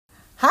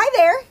Hi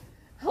there.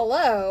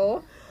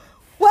 Hello.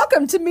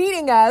 Welcome to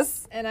Meeting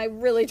Us. And I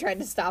really tried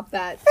to stop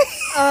that.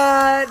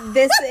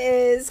 This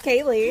is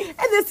Kaylee. And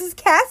this is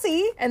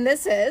Cassie. And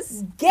this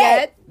is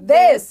Get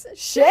This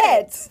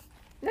Shit.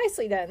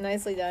 Nicely done.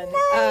 Nicely done.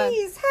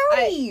 Nice.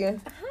 Howdy.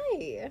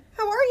 Hi.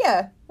 How are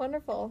you?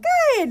 Wonderful.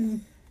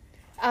 Good.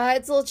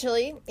 It's a little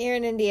chilly here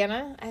in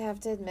Indiana, I have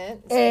to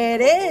admit.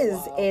 It is.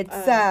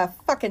 It's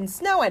fucking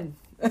snowing.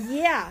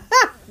 Yeah.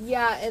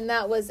 Yeah, and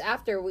that was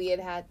after we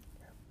had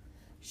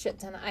shit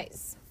ton of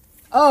ice.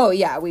 Oh,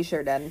 yeah, we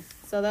sure did.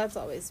 So that's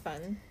always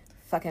fun.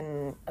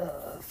 Fucking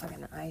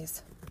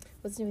ice.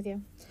 What's new with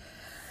you?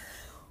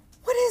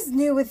 What is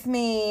new with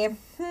me?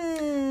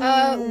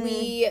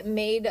 We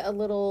made a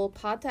litip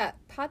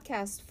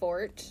podcast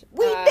fort.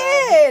 We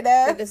did!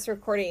 For this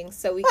recording,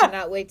 so we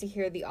cannot wait to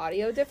hear the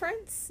audio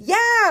difference.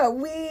 Yeah,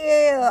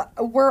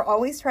 we're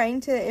always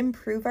trying to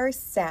improve our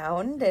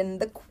sound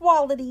and the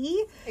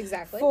quality.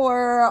 Exactly.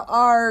 For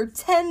our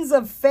tens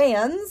of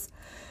fans.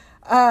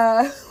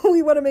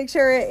 We want to make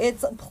sure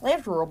it's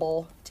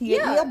pleasurable to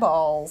your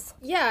earballs.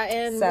 Yeah,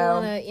 and we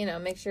want to,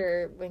 make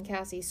sure when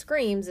Cassie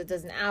screams, it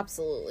doesn't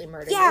absolutely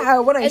murder you. Yeah,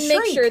 when I and shriek.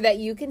 make sure that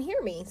you can hear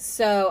me.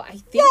 So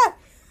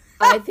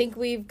I think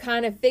we've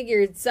kind of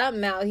figured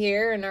something out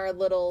here in our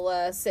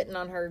little sitting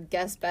on her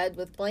guest bed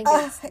with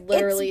blankets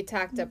literally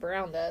tacked up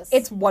around us.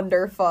 It's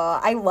wonderful.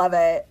 I love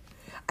it.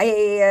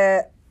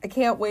 I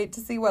can't wait to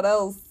see what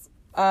else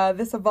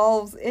this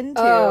evolves into.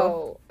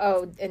 Oh,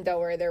 and don't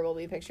worry, there will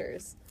be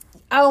pictures.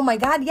 Oh my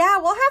God, yeah,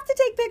 we'll have to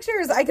take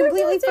pictures. I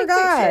completely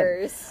forgot.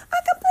 Pictures. I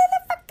completely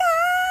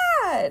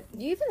forgot.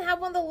 You even have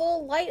one of the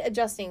little light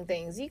adjusting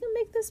things. You can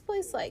make this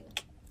place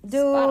Dude,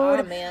 spot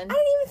on, man. I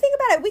didn't even think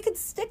about it. We could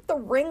stick the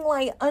ring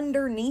light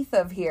underneath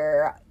of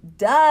here.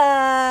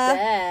 Duh.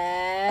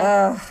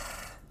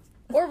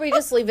 Or we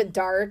just leave it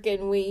dark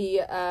and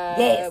we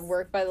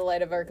work by the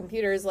light of our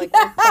computers like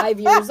we're 5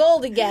 years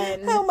old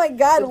again. Oh my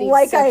God,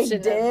 like I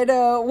did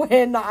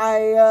when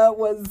I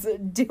was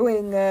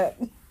doing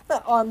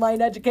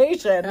online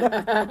education.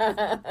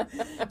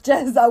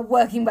 Just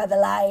working by the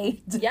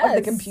light of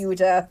the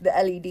computer, the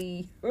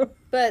LED.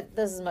 But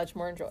this is much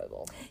more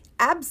enjoyable.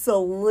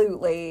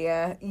 Absolutely.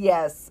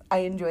 Yes, I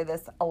enjoy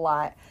this a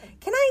lot.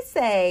 Can I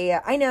say,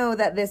 I know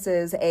that this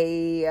is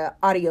a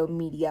audio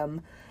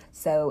medium,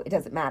 so it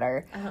doesn't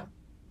matter. Uh-huh.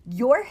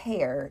 Your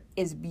hair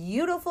is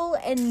beautiful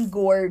and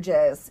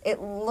gorgeous.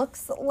 It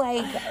looks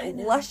like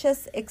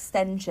luscious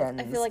extensions.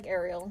 I feel like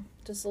Ariel,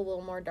 just a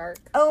little more dark.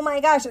 Oh my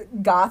gosh,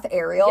 goth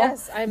Ariel.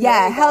 Yes, I'm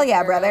hell yeah,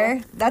 Ariel. brother.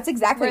 That's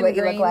exactly what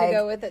you look like. To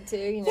go with it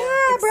too, bro.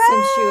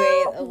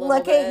 accentuate a little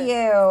look bit. at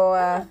you.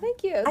 Oh,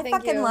 thank you. I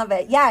fucking love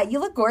it. Yeah, you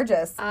look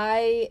gorgeous.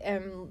 I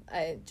am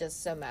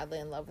just so madly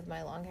in love with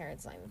my long hair.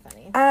 It's not even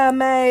funny.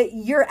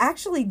 You're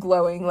actually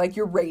glowing, like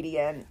you're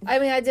radiant. I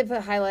mean, I did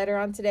put highlighter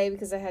on today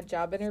because I had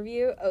job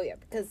interview. Oh yeah,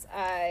 because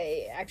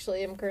I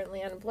actually am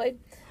currently unemployed.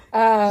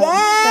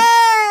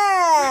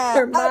 Yeah.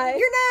 You're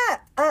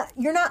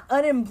not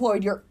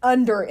unemployed. You're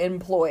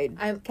underemployed.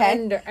 I'm okay?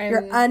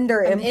 You're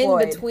underemployed. I'm in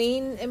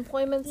between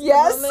employments.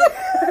 Yes.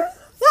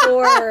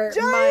 For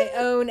my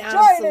own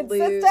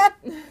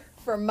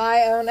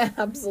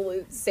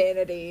absolute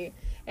sanity.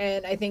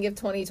 And I think if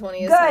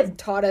 2020 has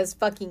taught us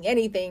fucking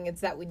anything, it's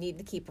that we need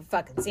to keep a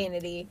fucking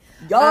sanity.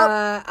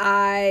 Yup.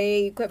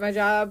 I quit my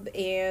job,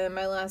 and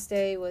my last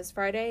day was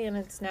Friday, and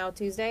it's now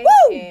Tuesday.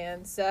 Woo!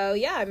 And so,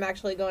 yeah, I'm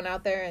actually going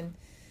out there and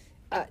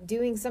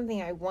doing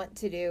something I want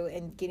to do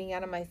and getting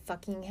out of my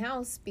fucking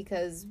house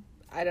because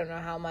I don't know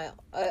how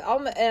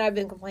and I've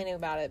been complaining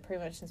about it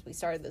pretty much since we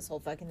started this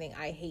whole fucking thing.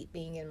 I hate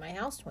being in my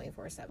house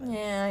 24/7.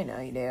 Yeah, I know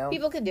you do.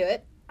 People can do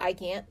it. I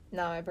can't.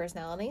 Not my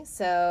personality.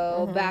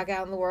 So back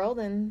out in the world,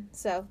 and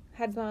so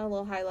had my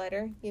little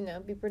highlighter.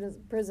 Be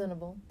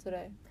presentable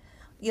today.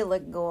 You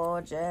look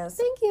gorgeous.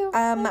 Thank you.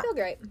 I feel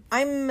great.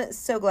 I'm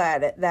so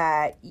glad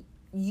that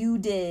you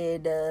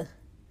did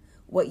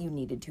what you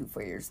needed to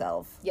for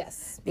yourself.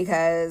 Yes.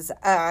 Because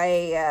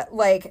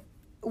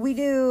we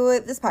do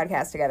this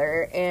podcast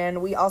together,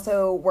 and we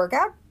also work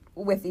out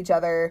with each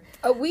other.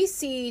 We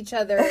see each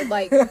other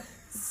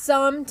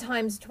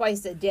sometimes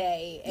twice a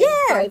day and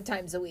 5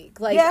 times a week.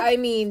 I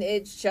mean,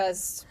 it's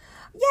just...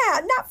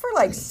 Yeah, not for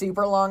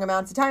super long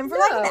amounts of time, for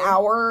an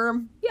hour.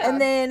 Yeah. And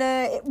then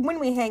when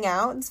we hang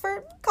out, it's for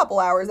a couple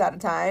hours at a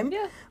time.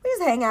 Yeah. We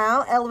just hang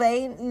out,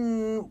 elevate,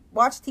 and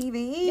watch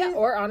TV. Yeah,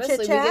 or honestly,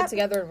 chit-chat. We get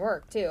together and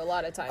work too a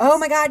lot of times. Oh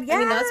my God, yeah. I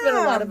mean, that's been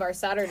a lot of our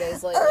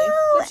Saturdays lately.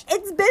 Oh,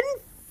 it's been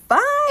fun.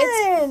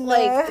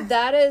 It's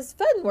that is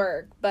fun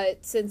work,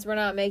 but since we're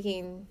not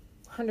making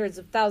hundreds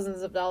of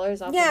thousands of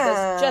dollars off of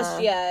this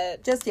just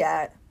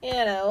yet.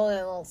 A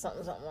little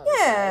something on the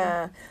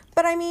side.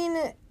 But I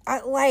mean,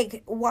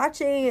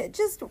 watching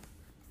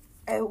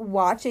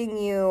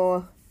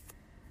you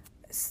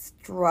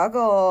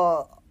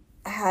struggle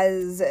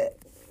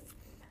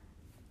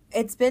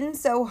it's been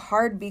so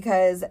hard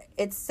because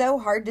it's so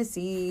hard to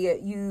see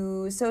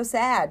you so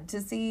sad,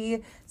 to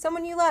see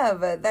someone you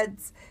love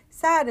that's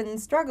sad and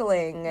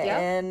struggling. Yep.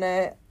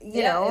 And,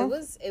 you know.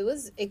 It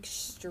was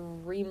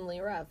extremely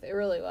rough. It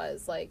really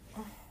was.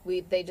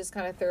 They just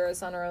kind of threw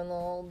us on our own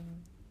little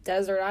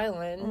desert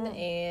island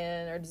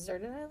or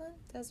deserted island?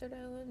 Desert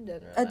island?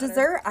 A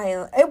desert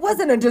island. It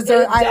wasn't a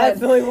desert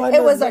island.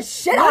 It was a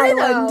shit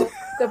island. No.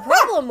 The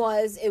problem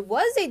was, it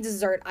was a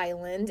desert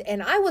island,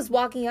 and I was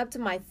walking up to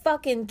my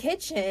fucking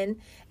kitchen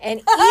and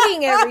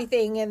eating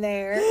everything in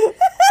there.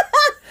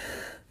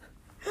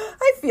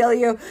 I feel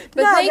you.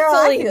 But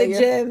thankfully, the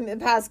gym the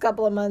past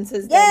couple of months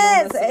has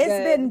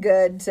been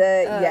good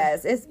to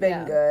us.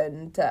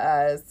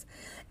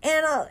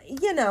 And,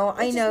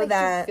 I know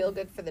that... You feel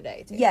good for the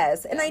day, too.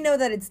 Yes, and I know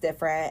that it's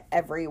different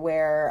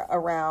everywhere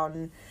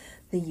around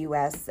the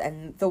U.S.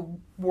 and the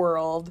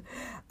world.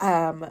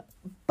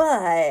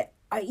 But,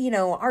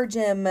 our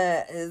gym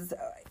is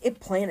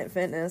Planet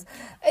Fitness.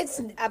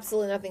 It's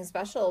absolutely nothing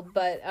special,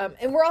 but,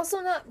 and we're also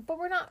not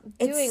doing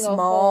it's a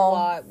whole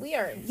lot. We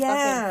aren't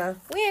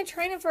we ain't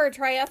training for a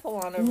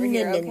triathlon over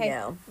here, okay?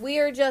 No. We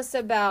are just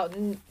about,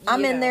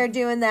 I'm in there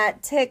doing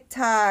that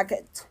TikTok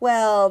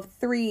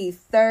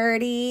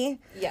 12-3-30.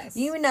 Yes.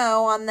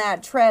 On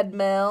that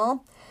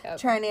treadmill. Yep.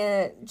 Trying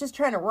to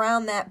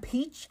round that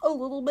peach a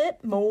little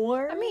bit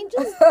more. I mean,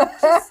 just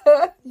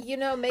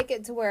make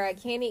it to where I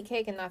can't eat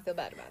cake and not feel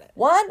bad about it.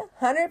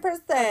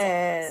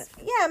 100%.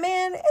 Yeah,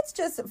 man, it's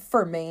just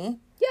for me.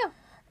 Yeah.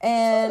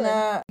 And,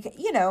 I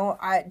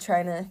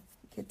trying to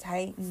get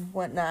tight and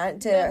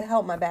whatnot to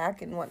help my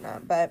back and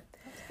whatnot. But,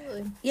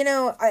 absolutely.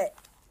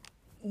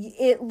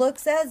 You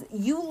look as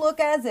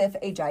if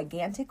a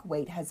gigantic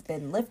weight has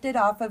been lifted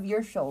off of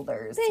your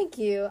shoulders. Thank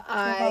you.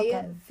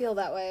 I feel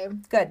that way.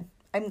 Good.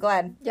 I'm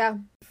glad. Yeah.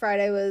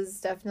 Friday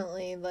was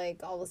definitely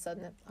all of a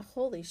sudden,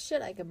 holy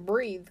shit, I can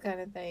breathe kind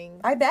of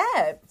thing. I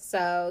bet.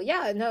 So,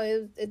 yeah,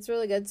 no, it's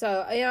really good.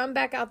 So, I'm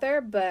back out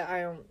there, but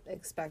I don't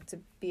expect to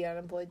be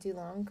unemployed too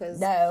long because,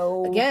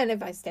 again,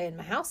 if I stay in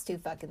my house too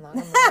fucking long,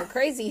 I'm going to go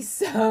crazy.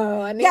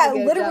 So, I need to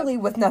get literally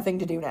with nothing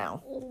to do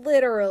now.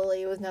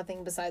 Literally with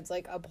nothing besides,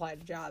 apply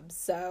to jobs.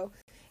 So,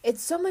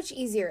 it's so much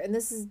easier. And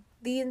this is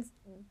the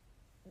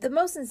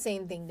most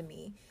insane thing to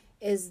me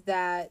is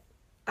that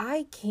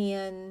I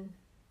can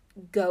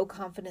go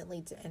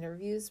confidently to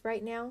interviews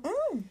right now,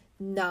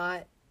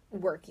 not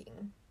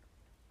working.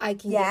 I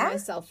can get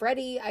myself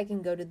ready. I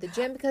can go to the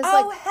gym because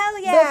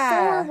hell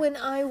yeah. Before when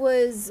I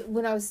was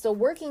still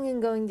working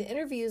and going to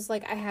interviews,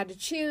 I had to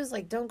choose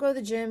don't go to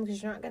the gym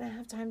because you're not going to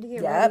have time to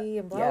get ready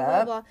and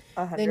blah, blah, blah.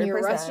 100%. Then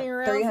you're rushing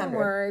around from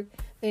work.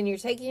 Then you're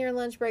taking your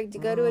lunch break to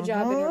go to a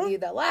job interview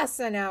that lasts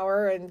an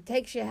hour and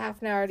takes you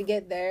half an hour to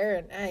get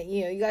there. And,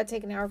 you got to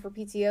take an hour for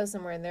PTO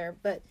somewhere in there.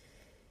 But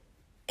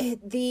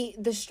the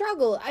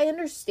struggle, I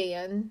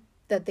understand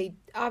that they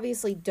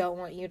obviously don't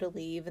want you to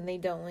leave and they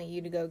don't want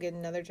you to go get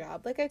another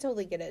job. I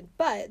totally get it.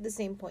 But at the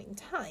same point in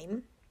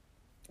time,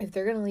 if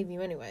they're going to leave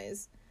you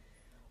anyways,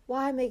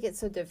 why make it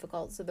so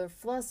difficult? So they're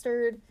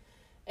flustered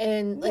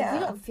and you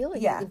don't feel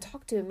like you can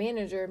talk to a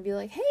manager and be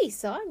like, hey,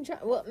 so I'm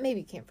trying. Well, maybe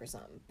you can for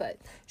some, but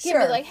you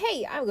can be like,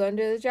 hey, I'm going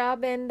to the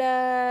job and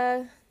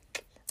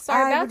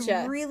sorry about you.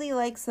 I would really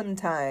like some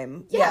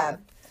time. Yeah.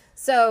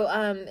 So,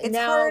 it's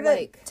now, hard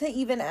to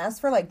even ask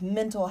for,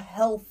 mental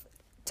health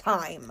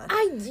time.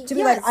 To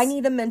be I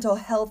need a mental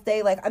health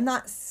day. I'm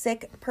not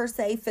sick, per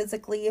se,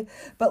 physically,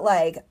 but,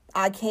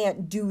 I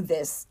can't do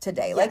this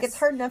today. Yes. It's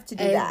hard enough to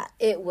do that.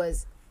 It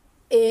was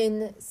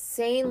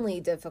insanely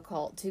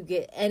difficult to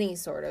get any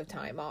sort of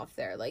time off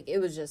there. It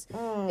was just,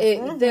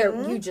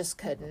 you just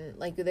couldn't.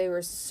 They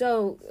were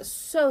so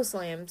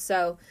slammed.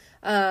 So,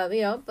 but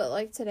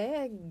today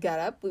I got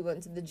up, we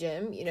went to the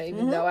gym,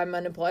 even though I'm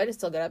unemployed, I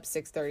still got up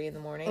 6:30 in the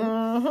morning.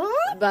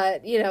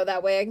 But,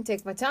 that way I can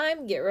take my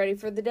time, get ready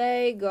for the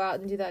day, go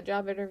out and do that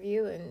job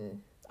interview,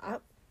 and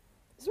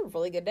it's a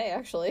really good day,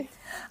 actually.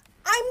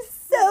 I'm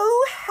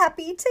so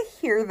happy to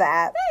hear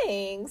that.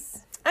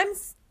 Thanks. I'm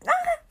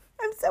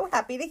so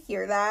happy to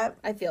hear that.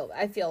 I feel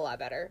a lot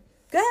better.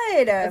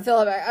 Good. I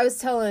feel better. I was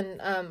telling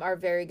our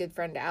very good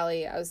friend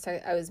Allie, I was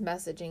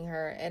messaging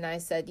her, and I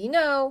said,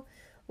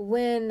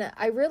 when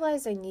I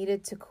realized I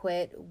needed to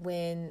quit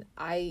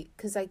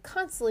because I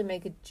constantly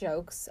make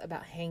jokes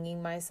about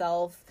hanging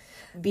myself,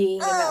 being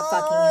in that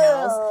fucking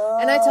house.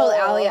 And I told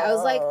Allie, I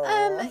was like,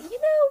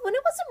 when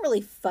it wasn't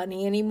really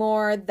funny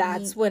anymore,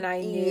 that's when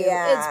I knew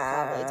it's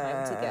probably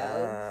time to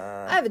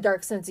go. I have a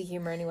dark sense of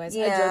humor anyways.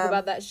 I joke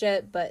about that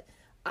shit, but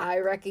I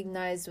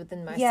recognized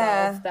within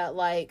myself that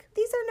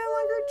these are no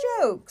longer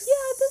jokes.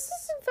 Yeah, this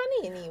isn't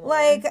funny anymore.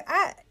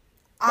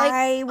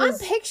 I'm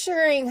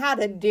picturing how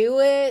to do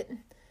it.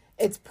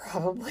 It's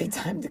probably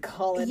time to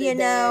call it a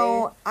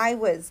day. I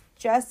was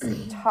just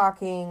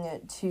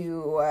talking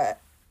to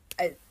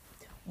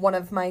one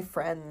of my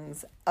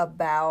friends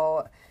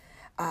about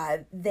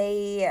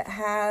they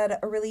had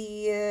a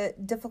really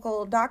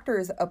difficult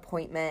doctor's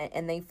appointment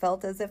and they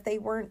felt as if they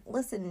weren't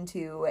listened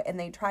to, and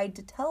they tried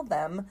to tell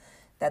them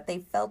that they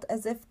felt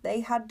as if they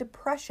had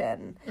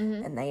depression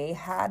and they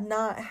had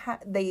not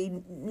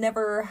they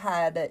never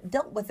had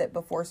dealt with it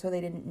before, so they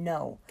didn't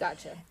know.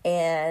 Gotcha.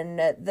 And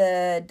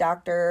the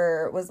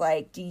doctor was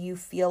like, do you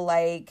feel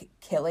like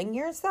killing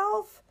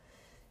yourself?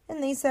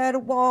 And they said,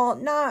 well,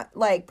 not,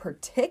 like,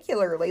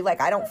 particularly.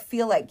 Like, I don't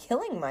feel like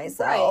killing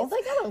myself. Right.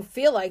 Like, I don't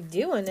feel like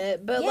doing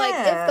it. But, like,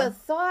 if the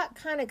thought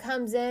kind of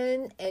comes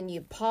in and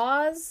you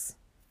pause...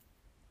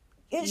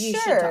 You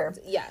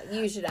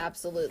should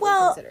absolutely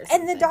consider something.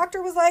 And the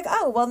doctor was like,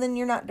 oh, well, then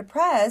you're not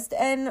depressed.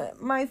 And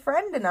my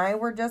friend and I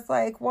were just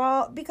like,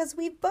 well, because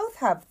we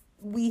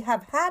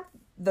have had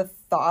the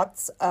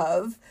thoughts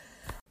of,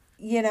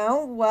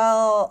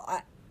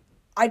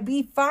 I'd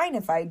be fine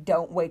if I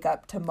don't wake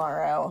up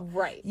tomorrow.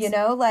 Right.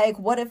 Like,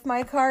 what if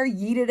my car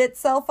yeeted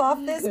itself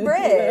off this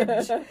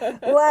bridge?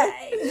 Like,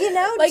 you're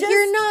not...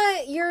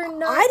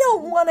 I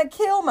don't want to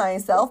kill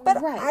myself,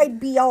 but I'd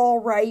be all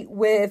right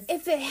with...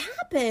 If it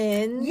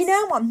happens...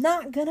 I'm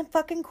not gonna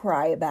fucking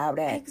cry about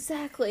it.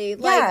 Exactly.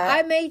 Like,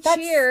 I may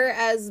cheer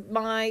as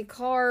my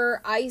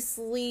car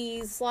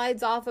icily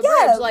slides off a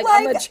bridge. Like,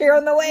 I'm gonna cheer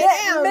on the way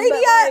down. Maybe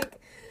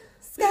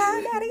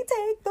Sky Daddy,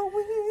 take the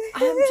wheel.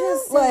 I'm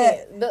just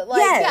saying. But,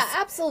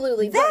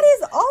 absolutely. That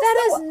is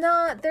also...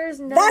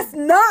 That's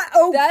not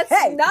okay.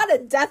 That's not a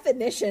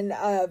definition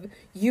of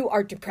you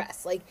are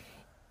depressed. Like,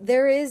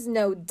 there is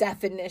no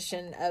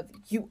definition of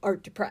you are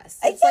depressed.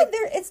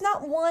 It's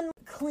not one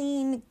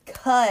clean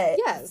cut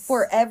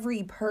for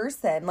every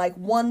person. Like,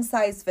 one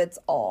size fits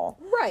all.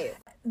 Right.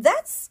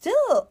 That's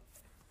still...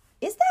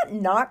 Is that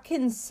not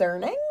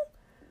concerning?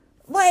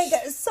 Like,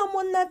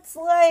 someone that's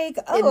like,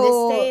 in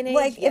this day and age,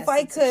 like, if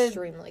I could...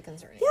 extremely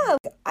concerning. Yeah,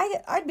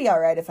 I'd be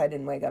all right if I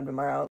didn't wake up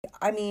tomorrow.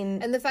 I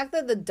mean... And the fact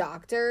that the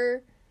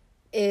doctor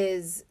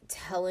is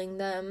telling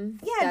them...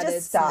 Yeah,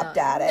 just stopped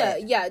at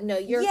it.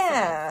 You're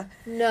fine.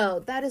 No,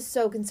 that is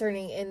so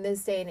concerning in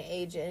this day and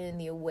age and in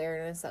the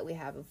awareness that we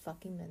have of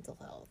fucking mental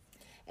health.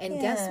 And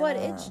guess what?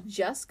 It's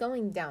just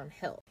going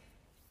downhill.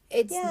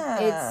 It's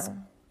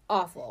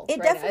awful.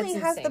 It definitely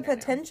has the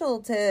potential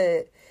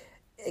to...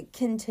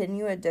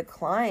 continue a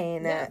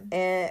decline.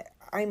 And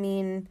I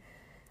mean,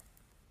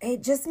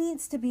 it just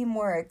needs to be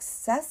more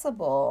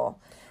accessible,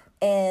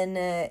 and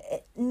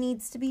it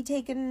needs to be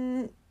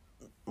taken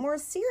more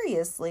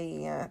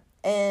seriously.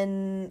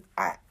 And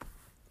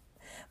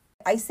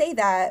I say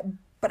that,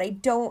 but I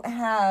don't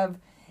have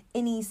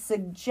any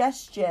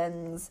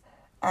suggestions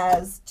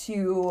as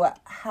to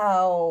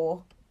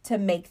how to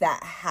make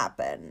that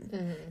happen.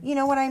 Mm-hmm. You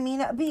know what I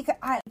mean? Because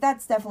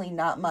that's definitely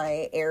not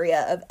my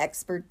area of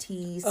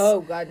expertise.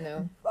 Oh, God,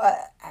 no.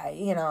 I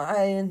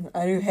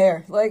do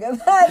hair. Like,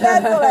 that's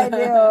what I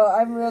do.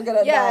 I'm real good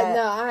at that. Yeah,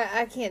 no,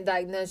 I can't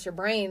diagnose your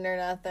brain or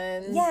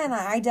nothing. Yeah, and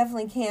I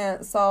definitely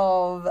can't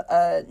solve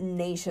a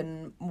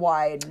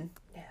nationwide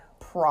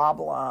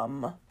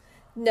problem.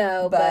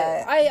 No, but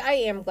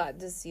I am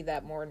glad to see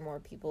that more and more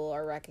people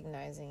are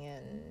recognizing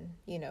it and,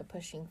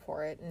 pushing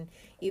for it. And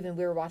even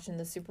we were watching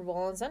the Super Bowl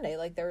on Sunday,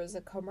 like there was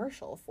a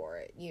commercial for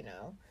it,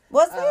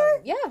 Was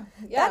there? Yeah.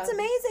 That's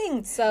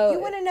amazing. So you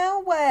want to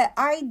know what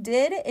I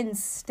did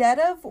instead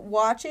of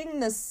watching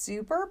the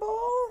Super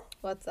Bowl?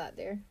 What's that,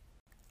 dear?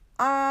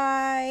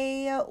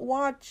 I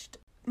watched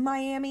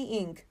Miami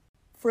Ink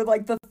for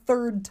like the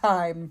third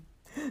time.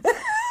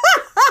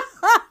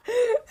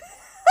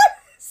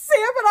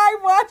 Sam and I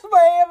watched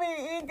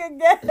Miami Ink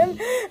again, and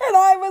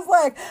I was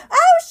like,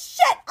 oh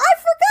shit, I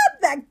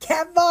forgot that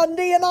Kat Von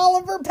D and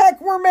Oliver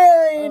Peck were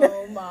married.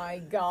 Oh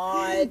my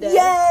God.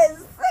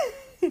 Yes.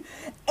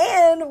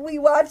 And we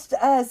watched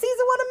season 1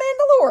 of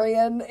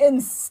Mandalorian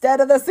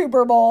instead of the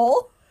Super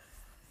Bowl.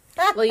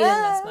 Well, you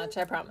didn't miss much,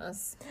 I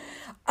promise.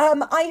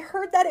 I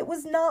heard that it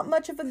was not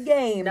much of a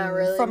game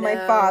from my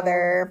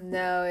father.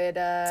 No, it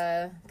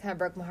kind of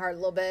broke my heart a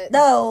little bit.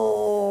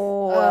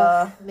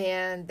 No.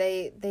 Man,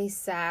 they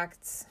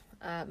sacked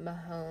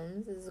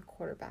Mahomes as a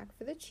quarterback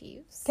for the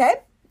Chiefs. Okay.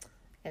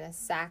 And a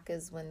sack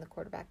is when the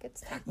quarterback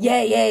gets tackled.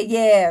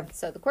 Yeah.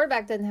 So the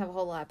quarterback doesn't have a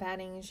whole lot of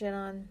padding and shit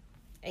on.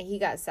 And he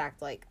got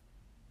sacked like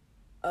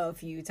a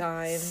few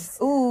times.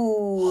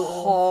 Ooh.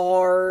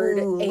 Hard.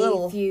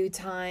 A few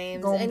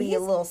times. Gonna be a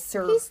little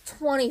surf. He's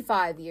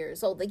 25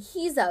 years old. Like,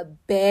 he's a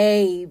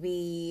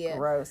baby.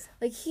 Gross.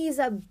 Like, he's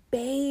a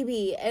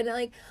baby. And,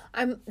 like,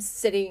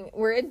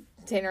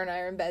 Tanner and I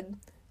are in bed.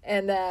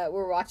 And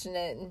we're watching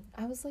it. And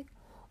I was like,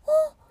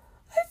 oh,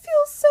 I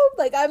feel so,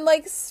 like, I'm,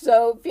 like,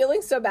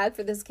 feeling so bad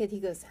for this kid. He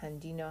goes, hun,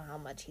 do you know how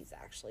much he's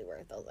actually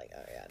worth? I was like,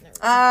 oh, yeah, never mind.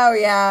 Oh,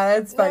 yeah,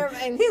 it's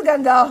fine. He's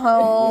gonna go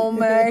home.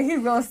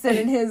 He's gonna sit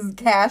in his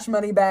cash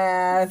money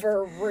bath.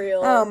 For real.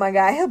 Oh, my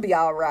God, he'll be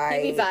all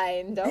right. He'll be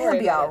fine. Don't worry about it.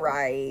 He'll be all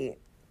right.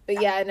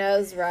 But, yeah, I know it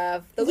was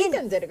rough. The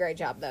Weeknd did a great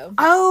job, though.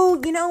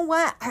 Oh, you know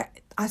what?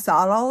 I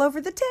saw it all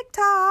over the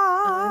TikTok.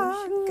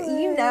 I'm sure.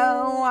 You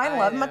know, I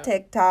love my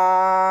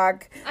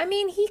TikTok. I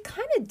mean, he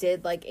kind of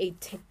did, like, a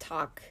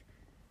TikTok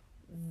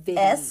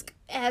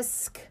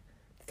esque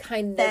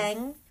kind thing.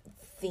 Of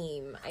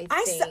theme, I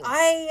think.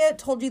 I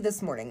told you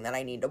this morning that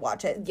I need to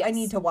watch it. Yes. I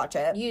need to watch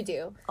it. You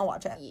do. I'll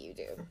watch it. You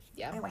do.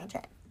 Yeah. I watch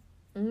it.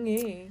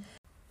 Okay.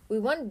 We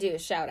want to do a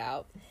shout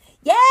out.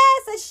 Yes,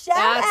 a shout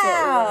out. That's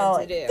out. what we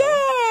want to do.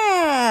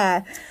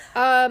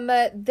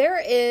 Yeah.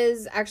 There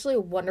is actually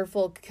a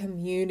wonderful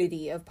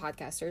community of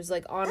podcasters.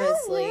 Like,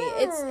 honestly,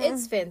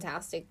 it's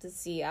fantastic to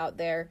see out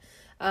there.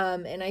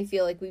 And I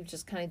feel like we've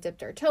just kind of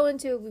dipped our toe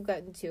into it. We've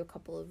gotten into a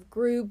couple of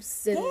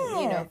groups and,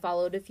 you know,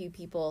 followed a few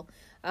people.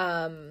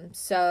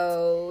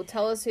 So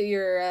tell us who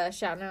you're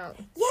shouting out.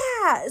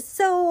 Yeah,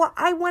 so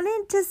I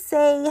wanted to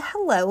say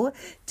hello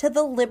to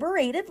the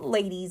Liberated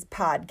Ladies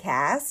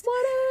podcast.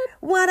 What up?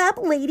 What up,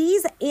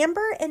 ladies?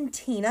 Amber and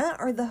Tina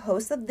are the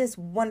hosts of this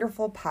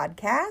wonderful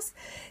podcast.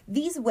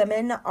 These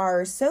women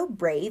are so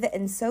brave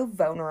and so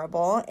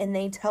vulnerable, and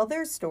they tell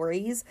their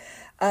stories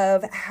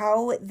of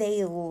how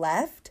they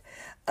left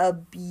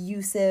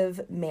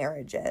abusive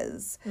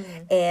marriages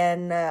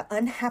and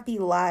unhappy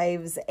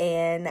lives,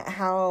 and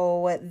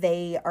how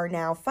they are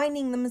now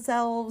finding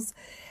themselves,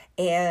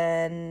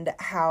 and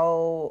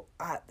how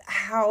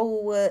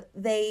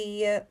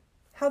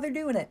they're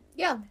doing it.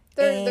 Yeah,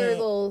 they're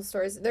little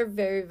stories. They're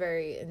very,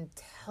 very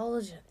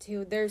intelligent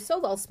too. They're so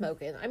well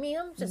spoken. I mean,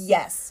 I'm just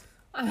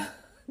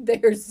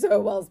they're so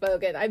well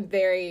spoken. I'm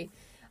very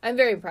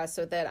impressed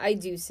with it. I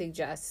do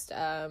suggest,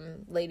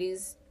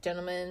 ladies,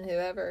 gentlemen,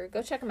 whoever,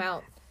 go check them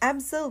out.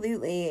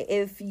 Absolutely.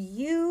 If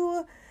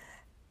you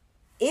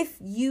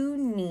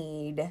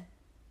need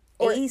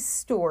a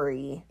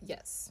story,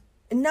 yes,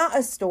 not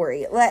a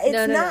story.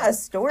 It's not a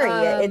story.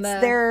 It's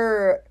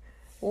their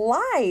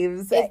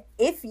lives.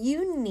 If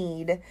you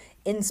need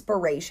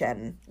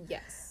inspiration,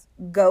 yes,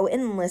 go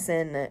and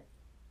listen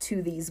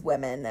to these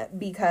women,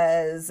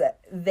 because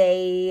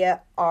they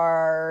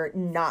are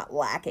not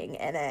lacking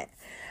in it.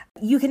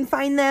 You can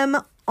find them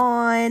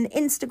on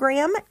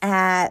Instagram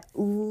at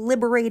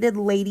Liberated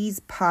Ladies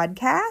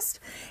Podcast,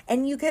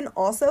 and you can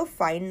also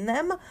find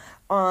them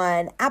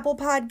on Apple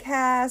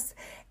Podcasts,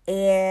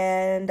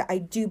 and I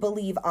do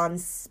believe on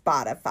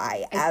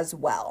Spotify as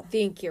well. I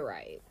think you're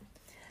right.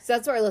 So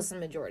that's where I listen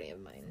to the majority of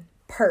mine.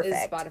 Perfect.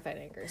 Is Spotify and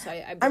Anchor. So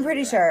I'm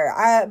pretty sure.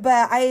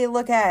 But I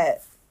look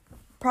at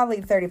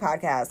probably 30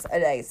 podcasts a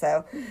day,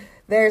 so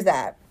there's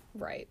that.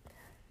 Right.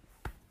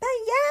 But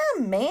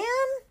yeah, man.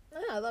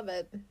 Oh, I love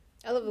it.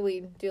 I love that we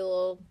do a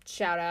little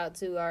shout out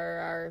to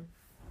our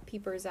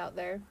peepers out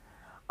there.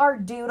 Our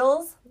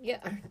doodles. Yeah,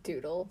 our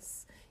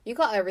doodles. You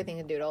call everything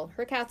a doodle.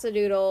 Her cat's a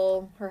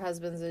doodle. Her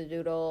husband's a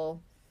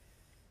doodle.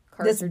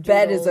 This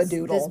bed is a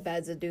doodle. This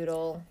bed's a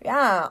doodle.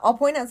 Yeah, I'll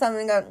point at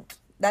something and go,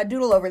 that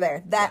doodle over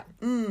there. That,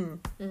 I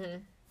don't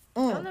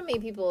know many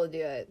people will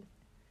do it.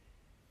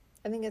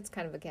 I think it's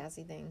kind of a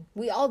Cassie thing.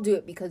 We all do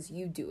it because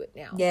you do it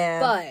now.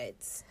 Yeah.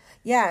 But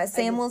yeah,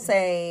 Sam will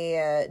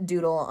say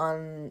doodle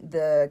on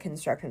the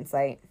construction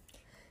site.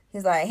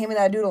 He's like, hand me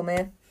that doodle,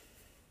 man.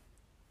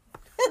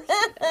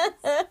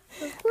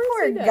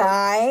 Poor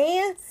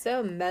guy.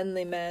 So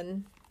manly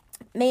men.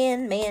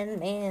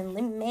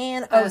 Manly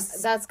man. Oh,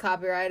 that's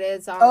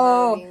copyrighted, so I don't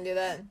know if you can do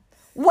that.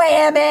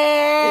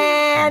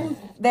 Women!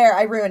 There,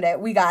 I ruined it.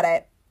 We got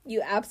it.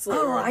 You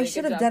absolutely ruined it. I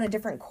should have done a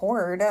different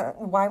chord.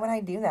 Why would I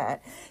do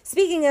that?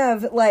 Speaking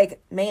of,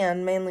 like,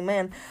 manly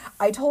man,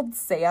 I told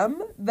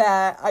Sam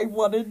that I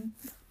wanted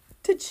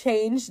to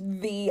change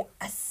the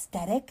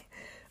aesthetic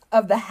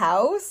of the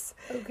house.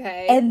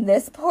 Okay. And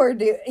this poor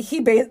dude,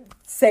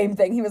 same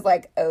thing. He was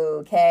like,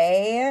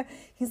 okay.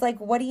 He's like,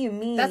 what do you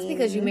mean? That's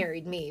because you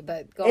married me,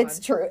 but go on. It's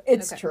true.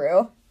 It's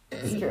true.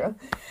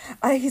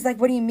 He's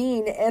like, what do you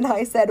mean? And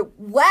I said,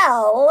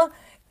 well,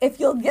 if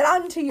you'll get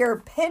onto your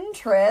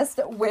Pinterest,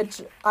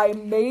 which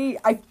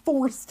I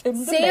forced him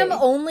to Sam make.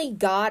 only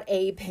got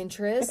a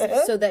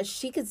Pinterest so that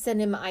she could send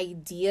him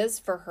ideas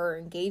for her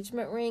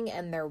engagement ring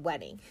and their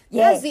wedding.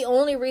 Yeah. That's the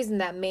only reason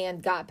that man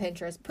got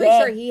Pinterest. Pretty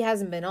sure he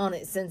hasn't been on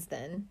it since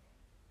then.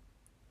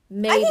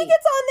 Maybe. He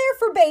gets on there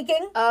for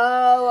baking.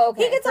 Oh,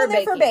 okay. He gets on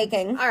there for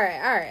baking. All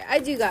right. I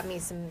do got me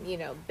some,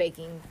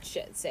 baking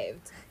shit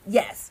saved.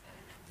 Yes.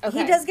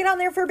 Okay. He does get on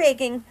there for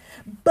baking,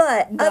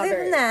 but Not other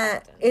than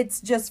that, often. it's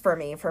just for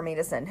me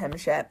to send him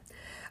shit.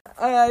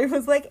 I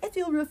was like, if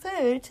you'll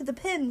refer to the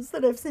pins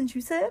that I've sent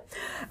you, sir.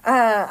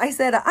 I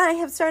said, I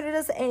have started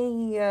us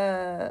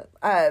a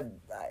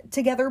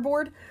together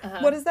board.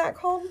 What is that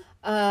called?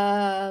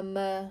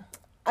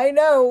 I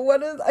know.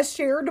 What is a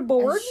shared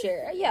board?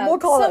 We'll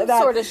call it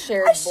that. Sort of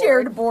shared board. A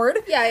shared board.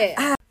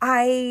 Yeah.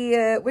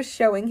 I was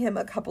showing him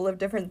a couple of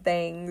different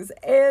things,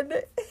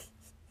 and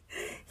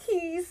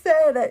he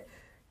said,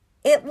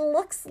 it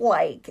looks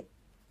like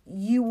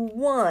you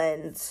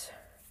want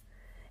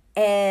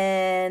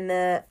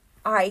an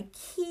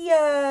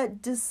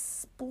IKEA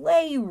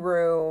display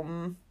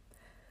room,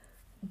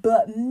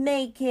 but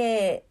make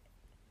it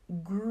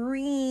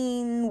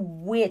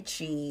green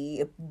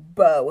witchy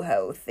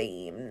boho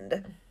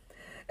themed.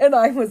 And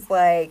I was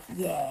like,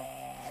 yeah,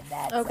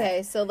 that's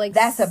okay. So like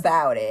that's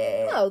about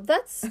it. Oh,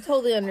 that's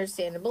totally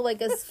understandable. Like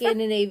a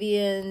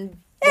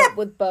Scandinavian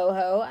with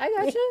boho. I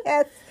gotcha.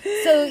 Yes.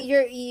 So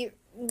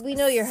we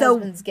know your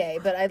husband's gay,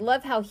 but I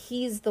love how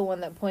he's the one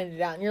that pointed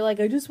it out, and you're like,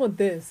 I just want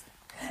this.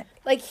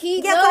 Like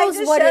he knows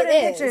what it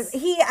is. Pictures.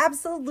 He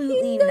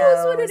absolutely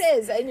knows what it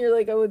is, and you're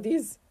like, I want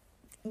these.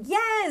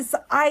 Yes,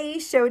 I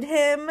showed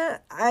him.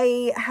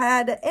 I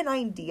had an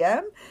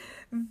idea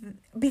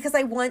because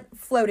I want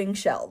floating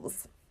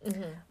shelves.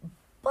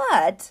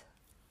 But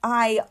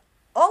I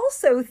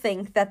also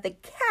think that the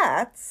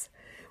cats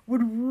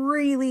would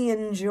really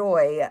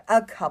enjoy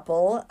a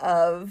couple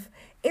of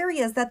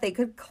areas that they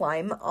could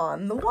climb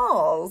on the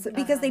walls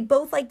because they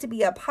both like to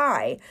be up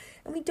high,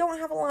 and we don't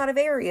have a lot of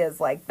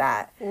areas like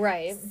that.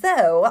 Right.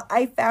 So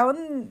I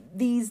found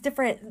these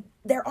different,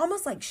 they're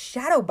almost like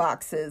shadow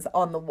boxes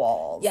on the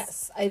walls.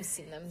 Yes, I've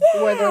seen them.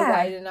 Where they're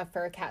wide enough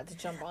for a cat to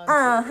jump on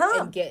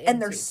and get into.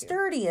 And they're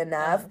sturdy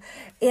enough,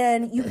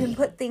 and you can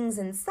put things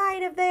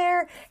inside of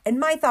there. And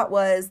my thought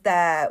was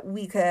that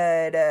we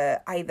could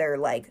either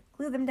like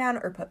glue them down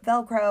or put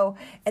Velcro,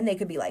 and they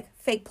could be like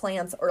fake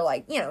plants or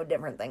like, you know,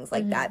 different things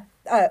like that.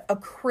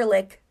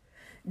 Acrylic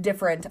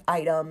different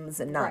items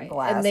and not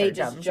glass. And they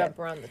just jump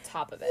around the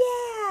top of it.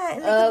 Yeah,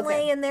 and they can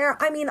lay in there.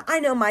 I mean, I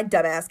know my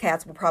dumbass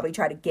cats will probably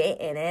try to get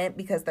in it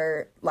because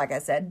they're, like I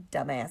said,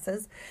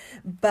 dumbasses.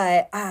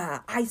 But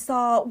I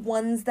saw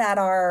ones that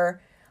are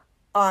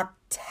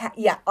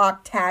octagonal.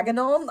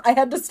 I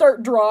had to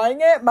start drawing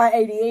it, my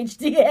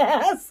ADHD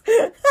ass.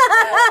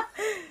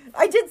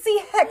 I did see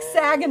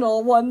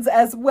hexagonal ones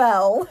as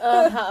well.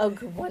 Oh,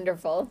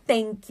 wonderful.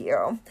 Thank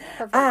you.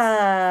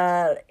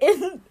 Perfect.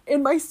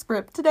 In my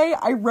script today,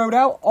 I wrote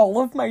out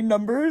all of my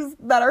numbers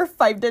that are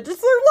 5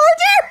 digits or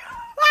larger.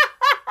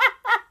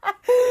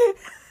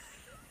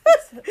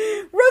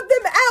 Wrote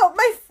them out.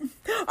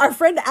 Our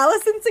friend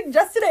Allison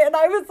suggested it, and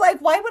I was like,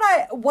 why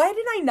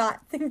did I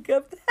not think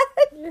of that?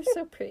 You're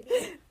so pretty.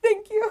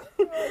 Thank you.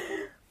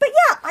 But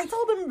yeah, I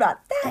told him about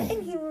that,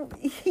 and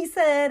he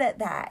said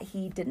that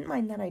he didn't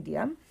mind that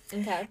idea.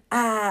 Okay.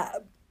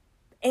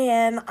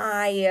 And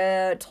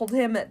I told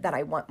him that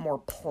I want more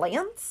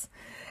plants,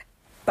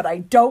 but I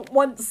don't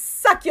want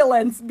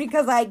succulents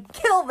because I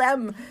kill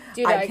them.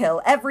 Dude, I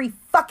kill every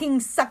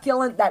fucking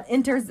succulent that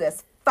enters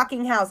this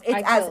fucking house.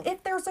 It's as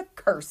if there's a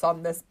curse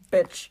on this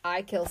bitch.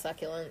 I kill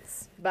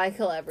succulents, but I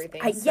kill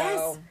everything.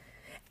 Yes.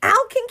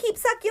 Al can keep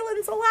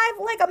succulents alive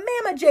like a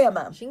mamma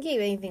jamma. She can keep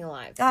anything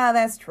alive.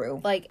 That's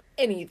true. Like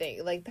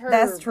anything. Like her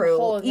That's true.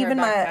 whole entire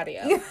back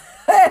patio.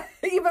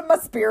 Even my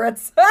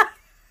spirits.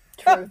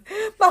 Truth.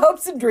 My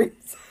hopes and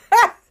dreams.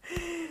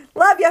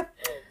 Love ya.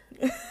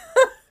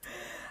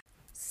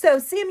 So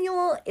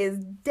Samuel is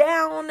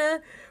down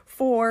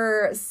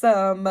for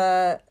some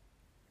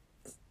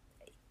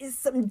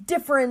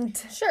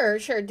different... Sure.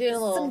 Doing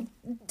some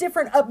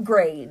different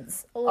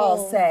upgrades,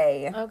 I'll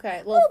say.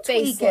 Okay. A little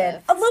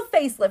facelift. A little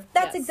facelift.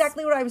 That's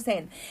exactly what I was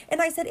saying.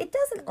 And I said, it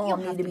doesn't all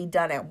need to be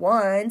done at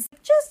once.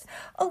 Just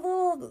a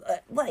little,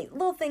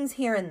 little things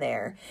here and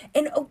there.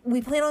 And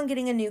we plan on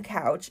getting a new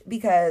couch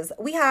because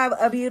we have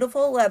a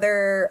beautiful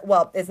leather,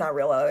 well, it's not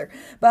real leather,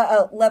 but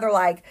a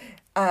leather-like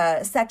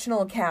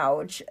sectional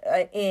couch.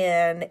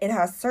 And it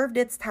has served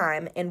its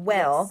time and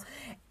well. Yes.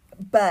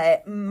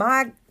 But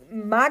my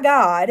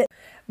God,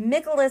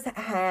 Nicholas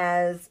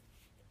has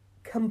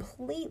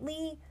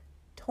completely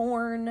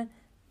torn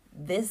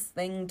this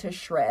thing to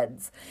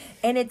shreds.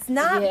 And it's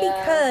not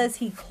because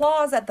he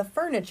claws at the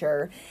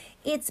furniture.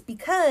 It's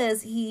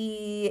because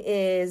he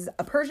is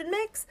a Persian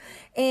mix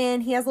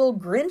and he has little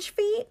Grinch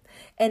feet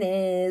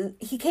and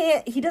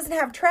he doesn't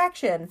have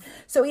traction.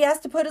 So he has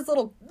to put his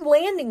little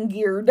landing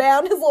gear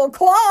down his little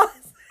claws.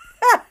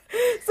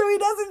 So he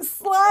doesn't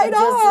slide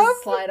off.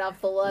 Slide off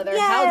the leather.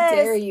 Yes. How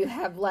dare you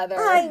have leather?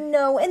 I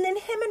know. And then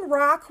him and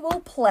Rock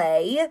will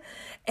play.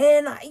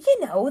 And,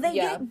 they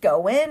get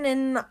going.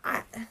 And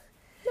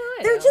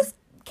they're just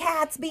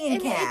cats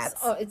being cats.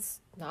 It's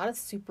not a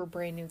super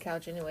brand new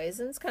couch anyways.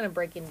 And it's kind of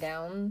breaking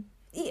down.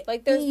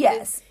 Like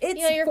it's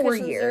 4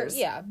 years.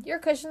 Your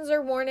cushions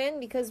are worn in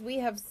because we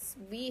have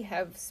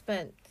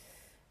spent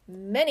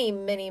many a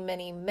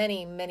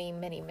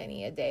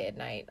day and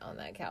night on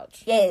that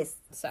couch. Yes,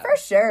 for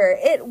sure.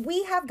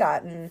 We have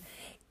gotten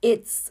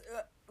it's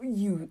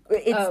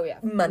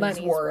money's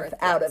worth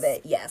out of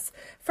it. Yes,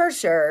 for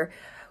sure.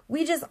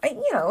 We just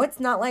it's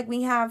not like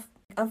we have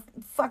a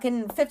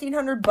fucking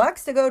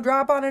 $1,500 to go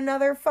drop on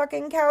another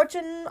fucking couch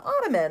and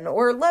ottoman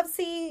or love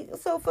seat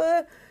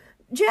sofa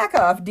jack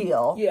off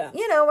deal. Yeah,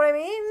 you know what I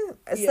mean.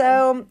 Yeah.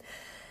 So.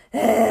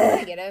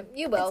 I get it.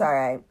 You will. It's all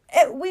right.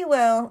 We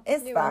will.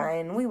 It's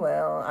fine. We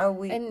will.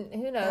 And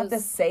who knows? Have to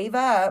save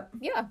up.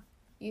 Yeah.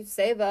 You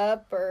save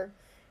up or,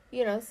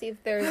 see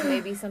if there's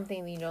maybe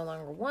something that you no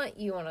longer want.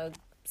 You want to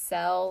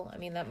sell. I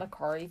mean, that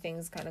Mercari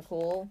thing's kind of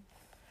cool.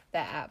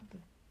 That app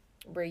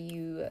where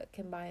you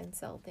can buy and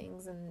sell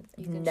things and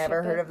you can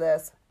Never heard of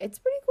this. It's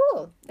pretty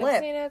cool. I've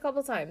seen it a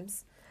couple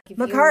times.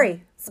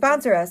 Mercari,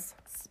 sponsor us.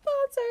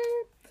 Sponsor.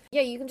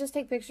 Yeah, you can just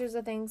take pictures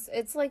of things.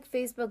 It's like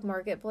Facebook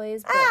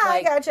Marketplace, but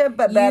I gotcha.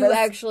 But you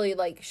actually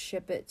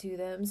ship it to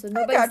them, so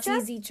nobody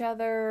sees each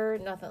other.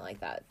 Nothing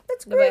like that.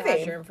 That's great. Nobody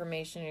has your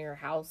information, or your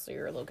house, or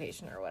your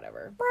location, or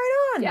whatever.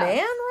 Right on, man.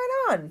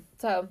 Right on.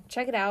 So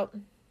check it out.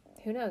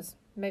 Who knows?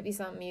 Maybe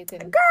something you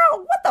can.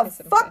 Girl, what the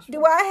fuck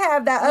do I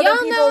have that other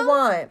people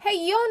want? Hey,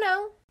 you'll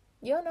know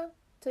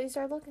till you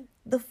start looking.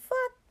 The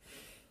fuck?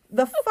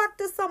 The fuck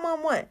does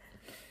someone want?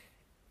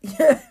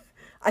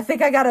 I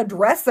think I got a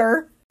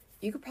dresser.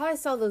 You could probably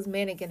sell those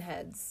mannequin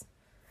heads.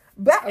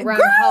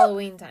 Around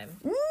Halloween time.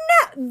 No,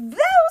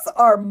 those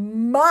are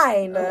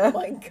mine. Oh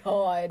my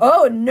god.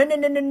 Oh,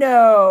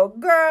 no.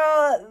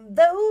 Girl,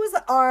 those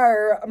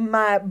are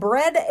my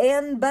bread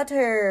and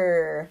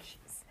butter.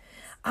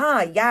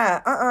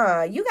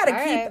 Yeah, you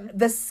gotta keep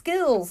the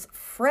skills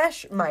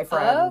fresh, my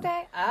friend.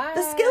 Okay.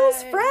 The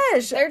skills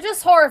fresh. They're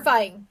just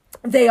horrifying.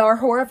 They are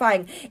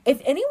horrifying.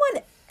 If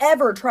anyone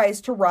ever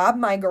tries to rob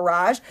my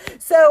garage,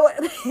 so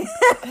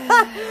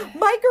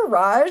my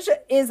garage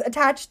is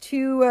attached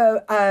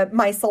to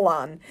my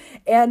salon,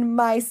 and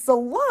my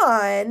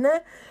salon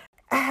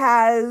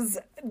has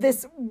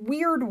this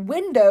weird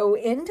window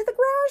into the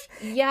garage.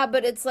 Yeah,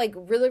 but it's like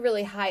really,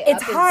 really high up.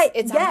 It's high.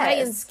 It's a high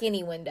and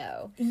skinny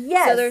window.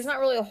 Yes. So there's not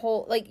really a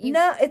whole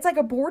No, it's like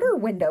a border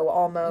window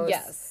almost.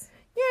 Yes.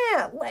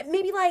 Yeah,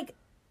 maybe like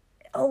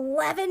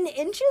 11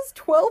 inches,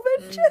 12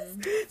 inches.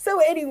 So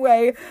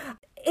anyway,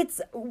 it's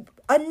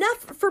enough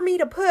for me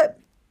to put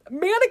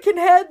mannequin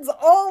heads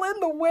all in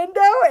the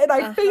window, and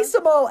I face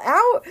them all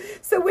out.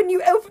 So when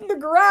you open the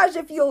garage,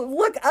 if you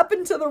look up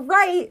and to the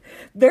right,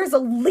 there's a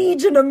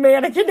legion of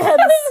mannequin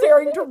heads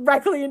staring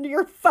directly into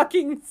your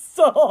fucking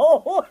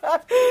soul.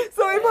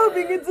 So I'm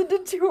hoping it's a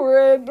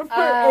deterrent for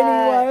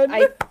anyone.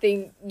 I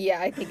think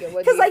it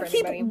would. Because I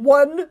keep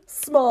one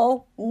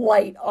small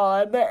light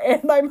on,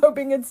 and I'm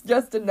hoping it's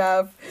just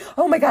enough.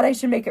 Oh my god, I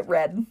should make it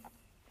red.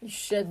 You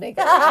should make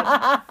it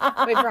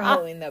red. Wait for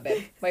Halloween, though,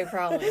 babe. Wait for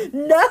Halloween.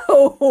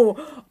 No!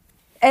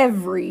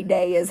 Every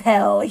day is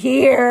hell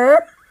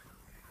here.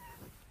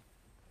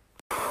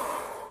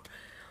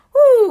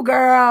 Ooh,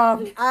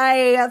 girl.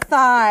 I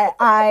thought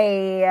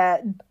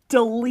I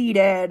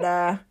deleted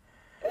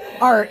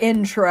our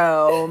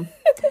intro.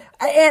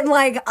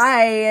 And,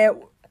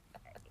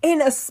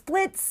 in a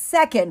split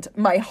second,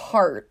 my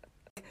heart,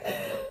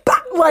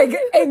 like,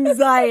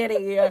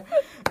 anxiety.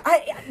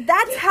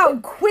 That's how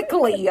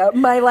quickly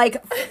my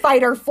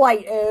fight or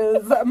flight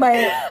is.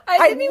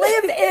 I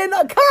live in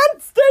a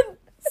constant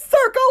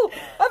circle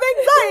of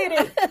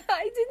anxiety.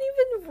 I didn't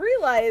even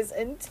realize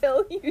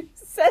until you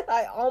said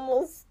I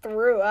almost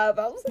threw up.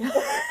 I was like,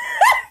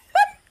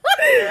 what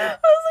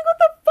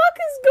the fuck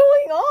is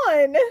going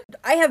on?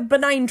 I have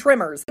benign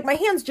tremors. My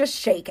hands just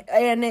shake,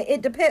 and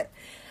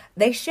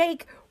they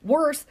shake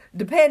worse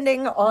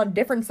depending on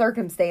different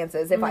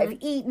circumstances. If I've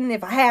eaten,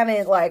 if I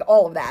haven't,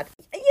 all of that.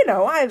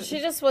 She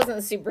just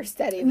wasn't super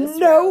steady this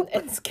round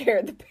and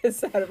scared the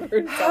piss out of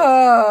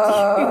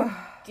herself.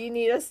 Do you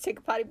need us to take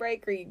a potty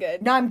break, or are you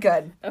good? No, I'm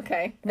good.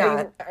 Okay.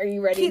 Not. Are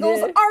you ready?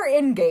 Kegels are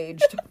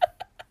engaged.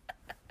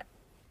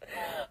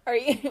 Are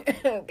you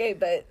okay?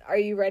 But are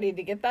you ready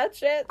to get that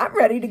shit? I'm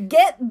ready to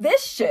get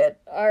this shit.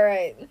 All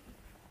right.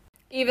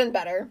 Even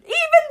better.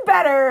 Even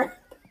better.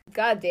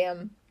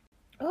 Goddamn.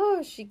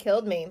 Oh, she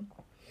killed me.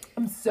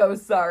 I'm so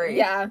sorry.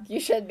 Yeah, you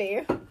should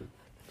be.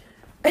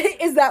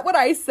 Is that what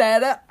I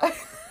said?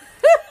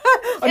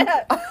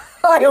 Yeah.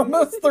 I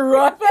almost threw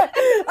up.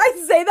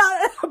 I say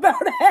that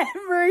about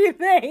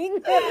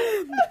everything.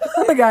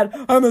 Oh my god,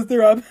 I almost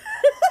threw up.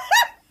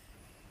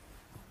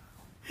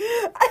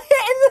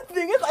 And the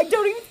thing is, I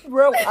don't even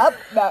throw up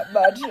that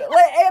much. No.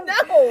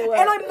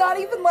 And I'm not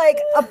even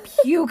a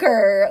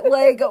puker.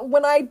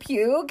 When I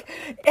puke,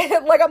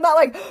 I'm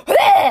not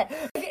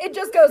it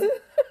just goes.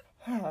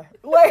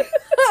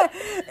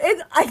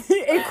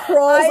 It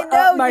crawls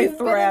up my you've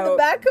throat. Been in the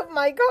back of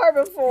my car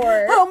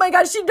before. Oh my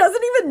god, she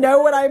doesn't even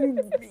know what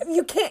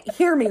you can't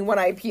hear me when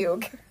I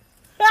puke.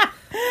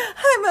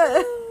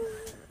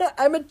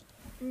 I'm a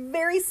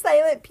very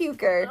silent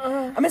puker.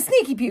 I'm a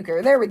sneaky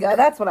puker. There we go.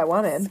 That's what I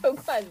wanted. So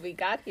glad we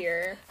got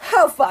here.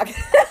 Oh fuck.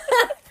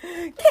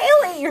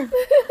 Kaylee,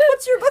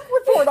 what's your book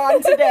report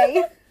on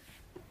today?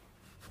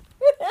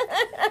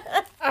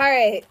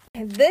 Alright,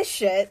 this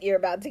shit you're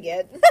about to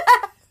get.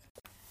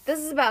 This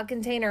is about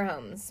container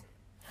homes.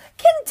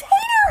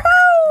 Container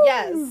homes!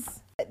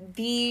 Yes.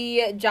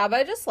 The job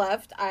I just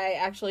left, I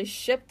actually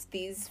shipped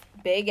these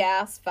big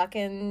ass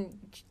fucking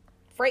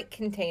freight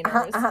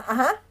containers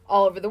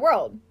all over the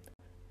world.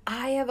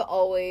 I have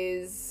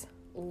always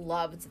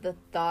loved the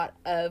thought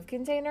of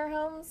container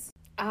homes.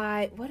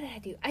 What did I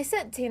do? I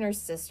sent Tanner's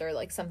sister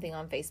something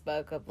on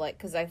Facebook of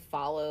because I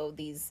follow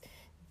these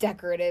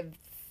decorative,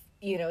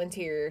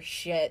 interior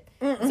shit.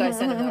 So I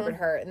sent them over to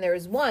her, and there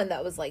was one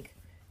that was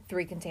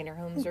 3 container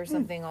homes or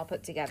something all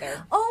put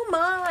together. Oh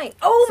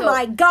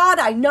my god,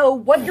 I know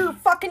what you're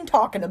fucking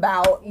talking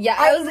about. Yeah,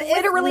 I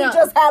literally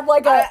just had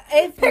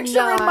a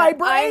picture in my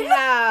brain.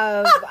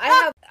 I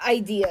have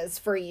ideas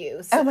for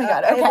you. So, oh my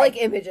god, okay. I have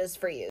images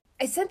for you.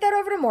 I sent that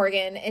over to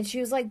Morgan, and she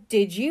was like,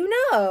 did you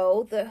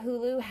know that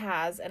Hulu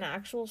has an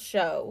actual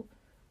show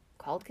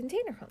called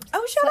Container Homes?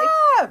 Oh, shut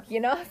up!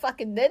 I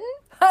fucking didn't.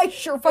 I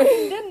sure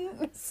fucking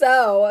didn't.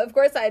 So, of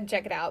course, I had to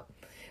check it out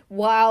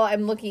while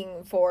I'm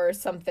looking for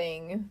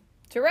something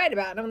to write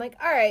about. And I'm like,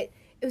 all right,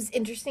 it was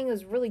interesting. It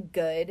was really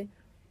good,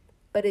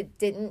 but it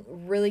didn't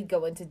really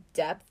go into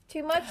depth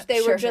too much.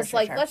 They were just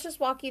let's just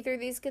walk you through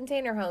these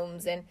container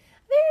homes and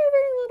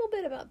very little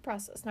bit about the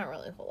process. Not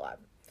really a whole lot.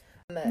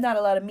 Not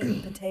a lot of meat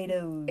and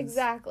potatoes.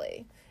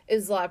 Exactly. It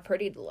was a lot of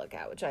pretty to look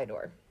at, which I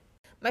adore.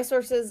 My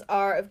sources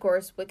are, of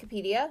course,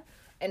 Wikipedia,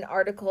 an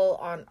article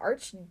on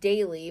Arch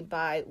Daily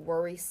by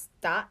Rory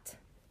Stott.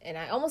 And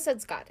I almost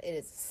said Scott. It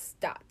is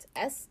Stott.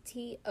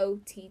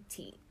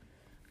 S-T-O-T-T.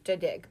 Which I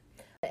dig.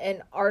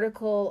 An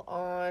article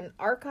on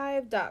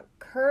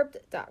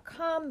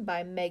archive.curbed.com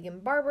by Megan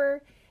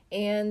Barber.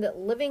 And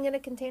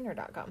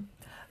livinginacontainer.com.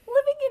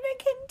 Living in a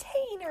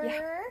container.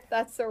 Yeah,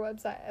 that's their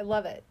website. I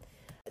love it.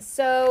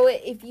 So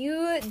if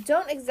you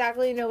don't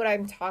exactly know what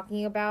I'm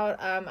talking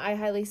about, I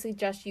highly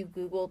suggest you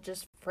Google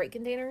just freight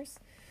containers.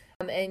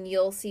 And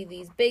you'll see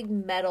these big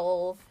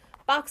metal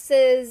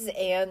boxes.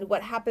 And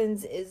what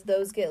happens is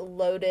those get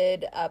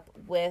loaded up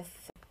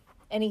with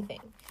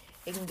anything.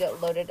 It can get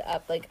loaded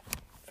up. Like,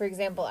 for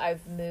example,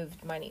 I've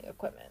moved mining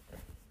equipment.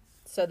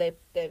 So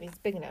it's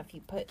big enough. You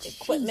put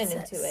equipment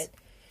into it.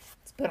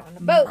 It's put on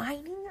a boat.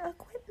 Mining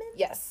equipment?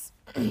 Yes.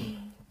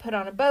 Put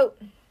on a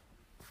boat.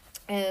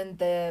 And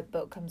the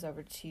boat comes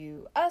over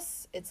to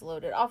us. It's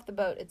loaded off the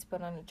boat. It's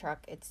put on a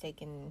truck. It's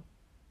taken...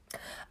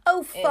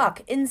 Oh,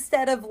 fuck.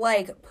 Instead of,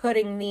 like,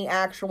 putting the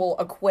actual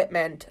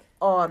equipment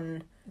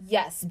on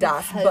das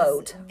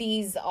boat.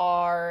 These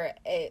are...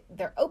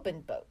 they're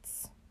open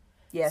boats.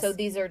 Yes. So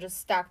these are just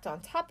stacked on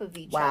top of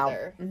each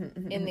other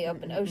in the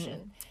open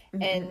ocean.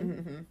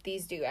 And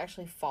these do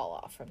actually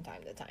fall off from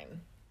time to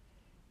time.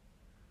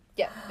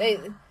 Yeah,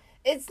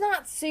 it's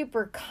not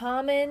super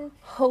common,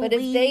 but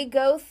if they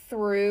go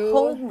through...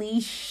 Holy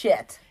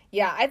shit.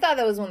 Yeah, I thought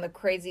that was one of the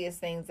craziest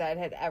things that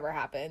had ever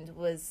happened,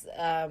 was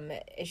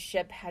a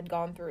ship had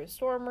gone through a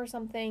storm or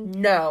something.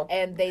 No.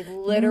 And they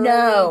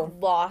literally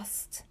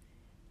lost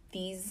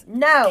these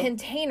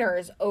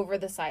containers over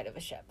the side of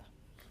a ship.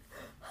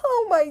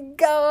 Oh my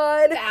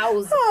God.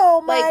 Thousands.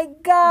 Oh my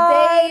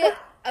God.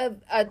 A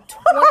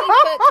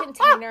 20-foot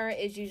container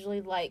is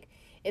usually like...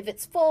 If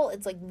it's full,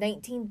 it's like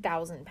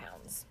 19,000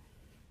 pounds.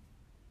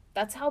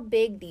 That's how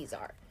big these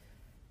are.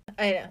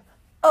 I know.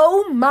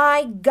 Oh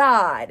my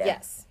God.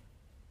 Yes.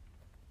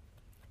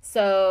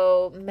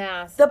 So,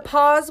 massive. The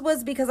pause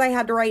was because I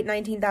had to write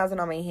 19,000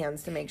 on my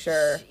hands to make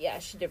sure. Yeah,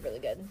 she did really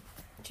good.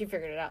 She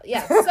figured it out.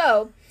 Yeah,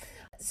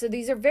 so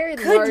these are very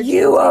large Could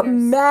you containers.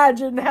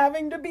 imagine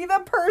having to be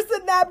the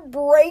person that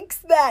breaks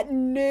that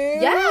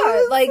news?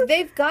 Yeah, like,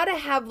 they've got to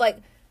have, like...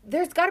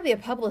 There's got to be a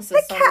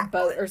publicist on the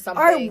boat or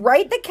something.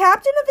 Right, the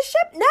captain of the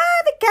ship? Nah,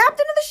 the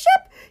captain of the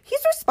ship. He's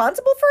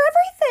responsible for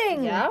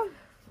everything. Yeah.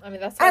 I mean,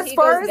 that's how as he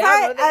far goes as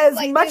down. as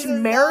like, much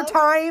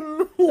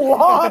maritime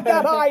law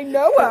that I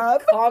know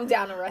of. Calm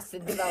down,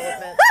 Arrested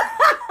Development.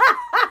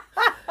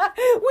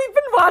 We've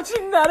been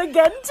watching that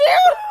again,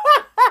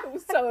 too.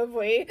 So have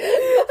we.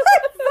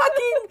 I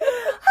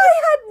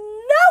had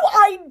no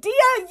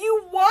idea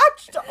you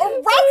watched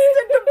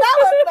Arrested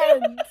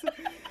Development.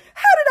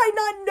 How did I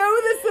not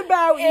know this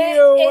about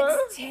you?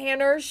 It's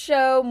Tanner's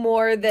show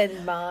more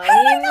than mine. How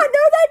did I not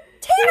know that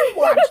Tanner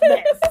watched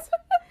this?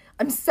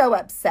 I'm so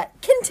upset.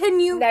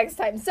 Continue. Next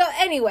time. So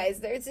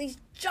anyways, there's these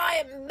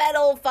giant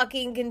metal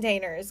fucking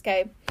containers,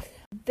 okay?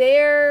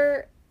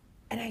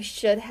 And I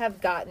should have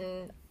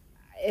gotten,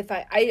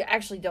 I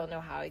actually don't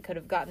know how I could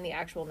have gotten the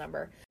actual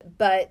number,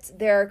 but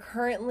there are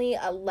currently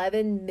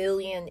 11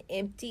 million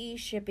empty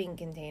shipping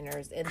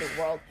containers in the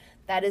world.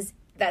 That's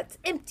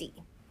empty.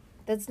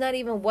 That's not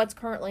even what's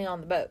currently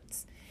on the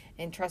boats.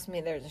 And trust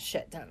me, there's a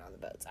shit ton on the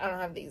boats. I don't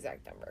have the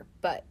exact number,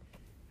 but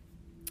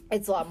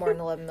it's a lot more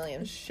than 11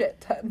 million. Shit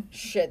ton.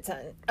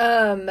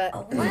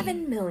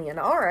 11 million.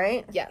 All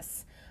right.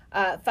 Yes.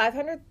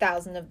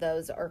 500,000 of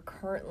those are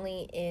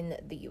currently in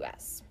the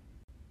U.S.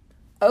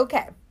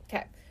 Okay.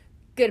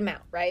 Good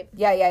amount, right?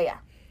 Yeah.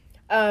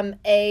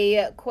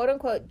 A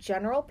quote-unquote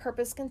general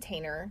purpose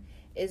container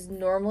is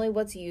normally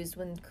what's used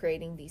when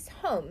creating these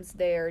homes.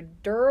 They are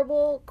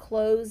durable,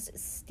 closed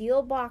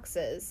steel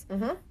boxes,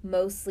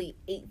 mostly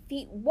 8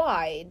 feet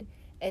wide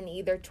and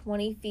either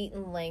 20 feet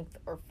in length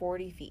or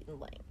 40 feet in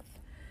length.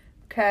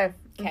 Okay.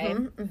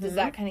 Does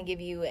that kind of give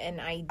you an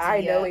idea?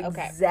 I know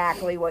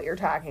exactly what you're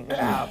talking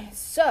about.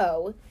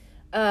 So,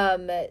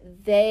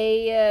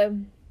 if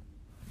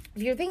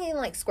you're thinking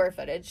like square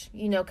footage,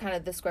 kind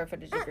of the square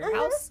footage of your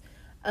house,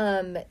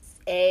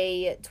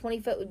 a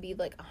 20-foot would be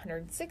like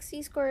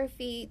 160 square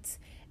feet,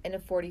 and a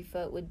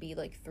 40-foot would be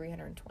like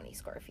 320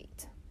 square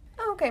feet.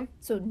 Oh, okay.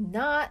 So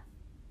not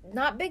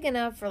big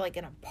enough for like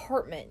an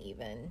apartment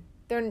even.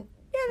 They're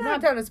not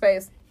a ton of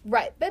space.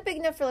 Right, but big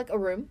enough for like a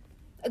room.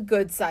 A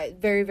good size,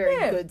 very, very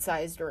good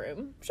sized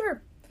room.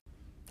 Sure.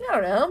 I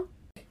don't know.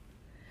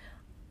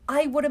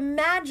 I would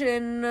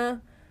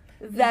imagine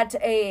that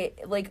a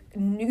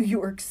New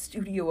York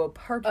studio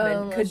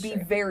apartment could be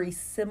very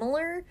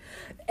similar,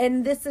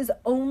 and this is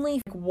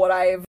only what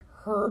I've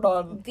heard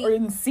on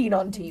or seen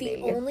on TV.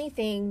 The only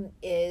thing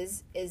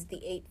is the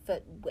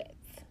 8-foot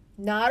width,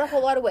 not a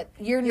whole lot of width.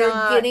 You're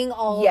not getting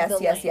all of the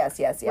length.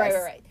 Yes.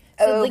 Right.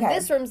 So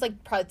this room's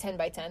like probably 10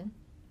 by 10.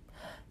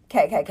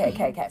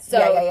 Okay. So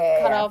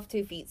cut off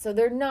 2 feet. So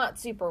they're not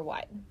super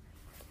wide.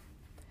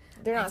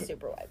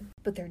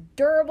 But they're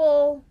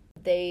durable.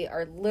 They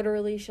are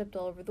literally shipped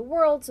all over the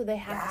world, so they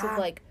have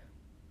to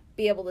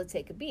be able to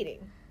take a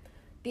beating.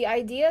 The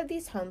idea of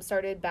these homes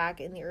started back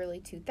in the early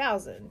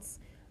 2000s.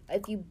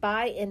 If you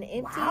buy an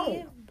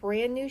empty,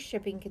 brand new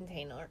shipping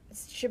container,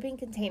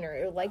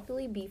 it will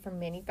likely be from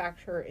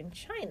manufacturer in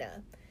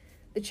China.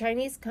 The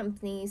Chinese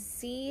company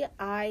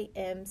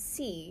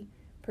CIMC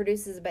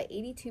produces about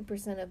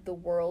 82% of the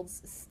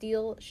world's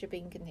steel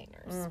shipping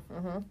containers.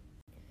 Mm-hmm.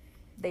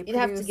 You'd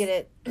have to get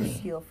it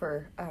steel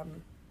for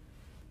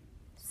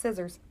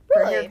scissors,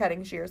 really? For hair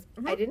cutting shears.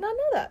 Mm-hmm. I did not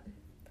know that.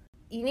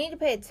 You need to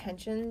pay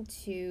attention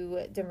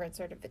to different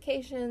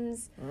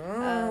certifications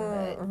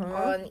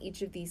on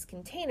each of these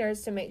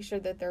containers to make sure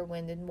that they're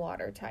wind and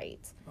water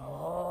tight.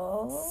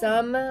 Oh.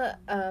 Some are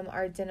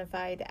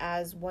identified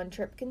as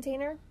one-trip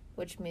container,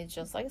 which means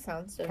just like it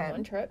sounds, so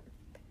one trip.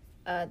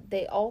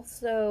 They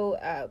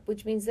also,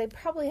 which means they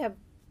probably have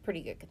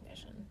pretty good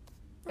condition.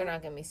 They're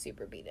not going to be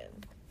super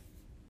beaten.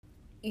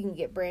 You can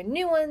get brand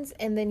new ones,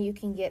 and then you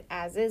can get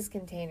as-is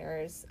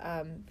containers.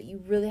 But you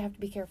really have to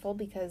be careful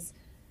because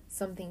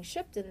some things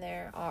shipped in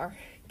there are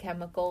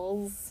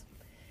chemicals.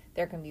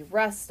 There can be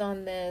rust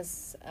on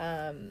this.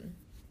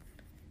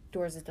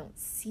 Doors that don't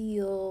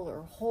seal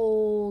or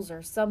holes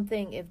or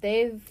something. If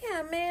they've...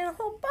 Yeah, man, a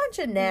whole bunch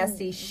of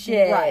nasty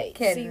shit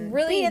can so you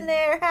really be in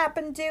there,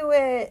 happen to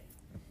it.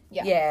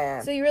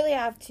 Yeah. So you really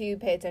have to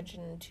pay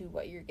attention to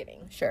what you're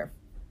getting. Sure.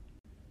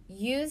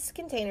 Used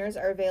containers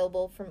are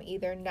available from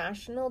either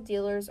national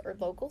dealers or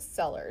local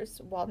sellers.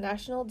 While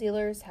national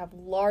dealers have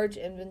large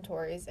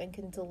inventories and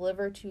can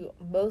deliver to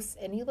most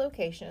any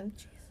location,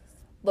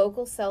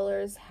 local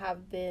sellers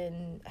have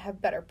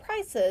better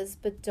prices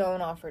but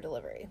don't offer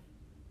delivery.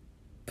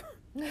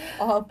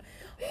 All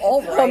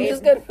right. I'm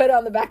just gonna put it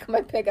on the back of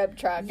my pickup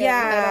truck.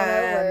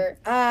 Yeah.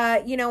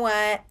 You know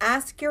what?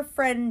 Ask your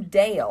friend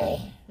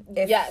Dale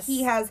if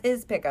he has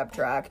his pickup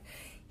truck.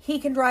 He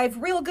can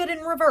drive real good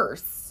in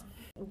reverse.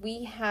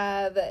 We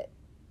have,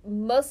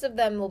 most of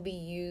them will be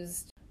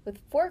used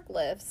with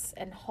forklifts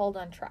and hauled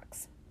on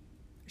trucks.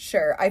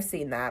 Sure, I've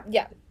seen that.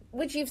 Yeah,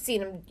 which you've seen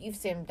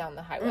them down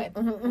the highway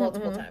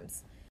multiple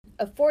times.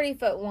 A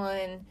 40-foot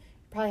one,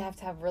 probably have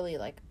to have really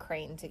like a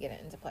crane to get it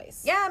into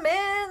place. Yeah,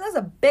 man, that's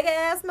a big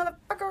ass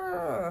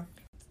motherfucker.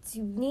 So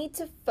you need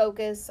to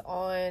focus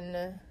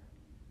on,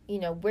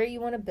 where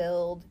you want to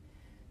build.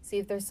 See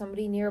if there's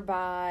somebody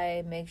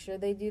nearby. Make sure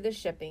they do the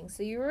shipping.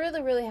 So you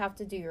really, really have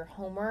to do your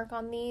homework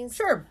on these.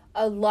 Sure.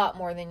 A lot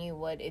more than you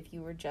would if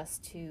you were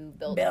just to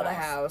build a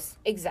house.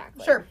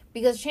 Exactly. Sure.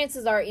 Because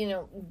chances are,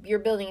 you're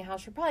building a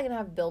house, you're probably going to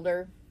have a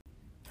builder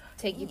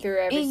take you through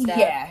every step.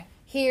 Yeah.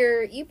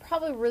 Here, you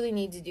probably really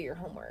need to do your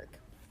homework.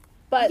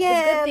 But the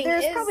good thing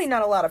there's probably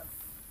not a lot of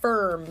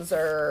firms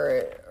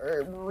or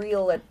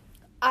real...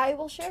 I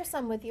will share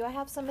some with you. I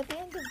have some at the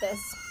end of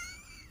this.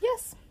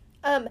 Yes.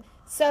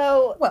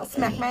 So... Well,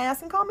 smack my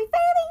ass and call me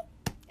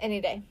Fanny. Any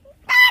day.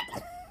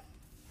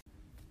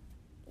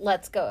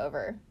 Let's go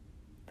over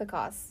the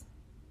costs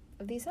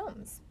of these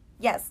homes.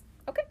 Yes.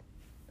 Okay.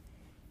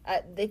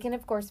 They can,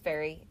 of course,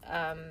 vary.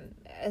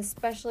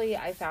 Especially,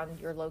 I found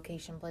your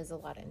location plays a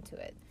lot into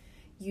it.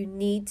 You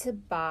need to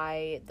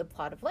buy the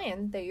plot of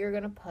land that you're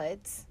going to put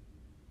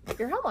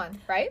your home on,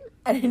 right?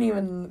 I didn't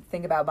even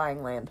think about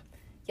buying land.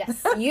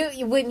 Yes.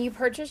 You when you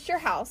purchased your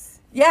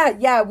house.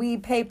 Yeah, we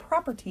pay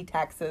property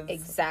taxes.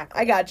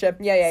 Exactly. I gotcha.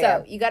 Yeah.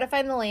 So, you got to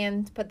find the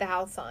land to put the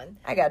house on.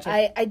 I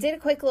gotcha. I did a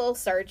quick little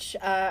search.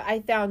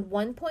 I found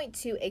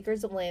 1.2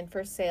 acres of land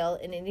for sale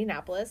in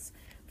Indianapolis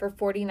for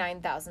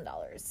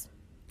 $49,000.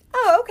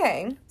 Oh,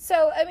 okay.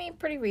 So, I mean,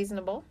 pretty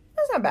reasonable.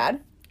 That's not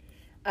bad.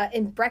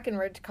 In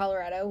Breckenridge,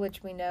 Colorado,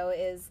 which we know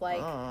is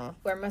like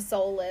where my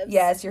soul lives.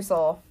 Yes, your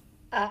soul.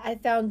 I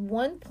found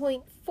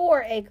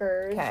 1.4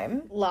 acres Okay.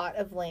 lot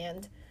of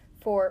land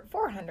for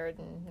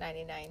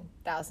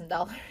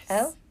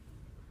 $499,000.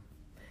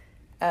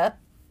 Oh.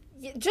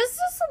 Just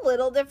a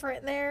little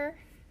different there.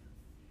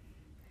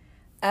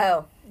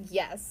 Oh.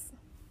 Yes.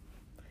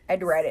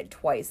 I'd write it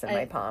twice in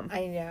my palm.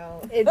 I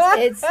know.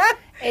 It's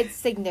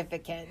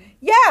significant.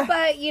 Yeah.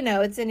 But,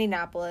 it's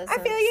Indianapolis. I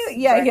feel you.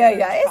 Yeah.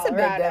 It's a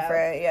bit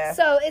different, yeah.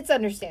 So, it's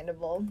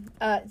understandable.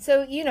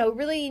 So,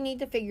 really you need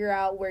to figure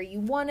out where you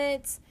want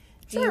it.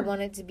 Do you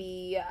want it to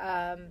be,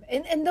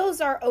 and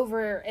those are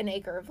over an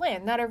acre of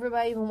land. Not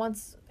everybody even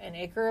wants an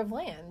acre of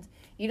land.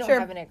 You don't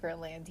have an acre of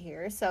land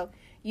here. So,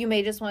 you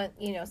may just want,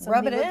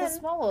 somebody with a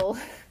small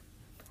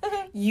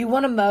You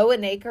want to mow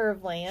an acre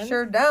of land?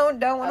 Sure don't.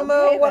 Don't want to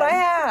mow what I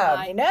have.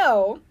 I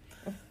know.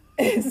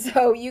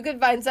 So you could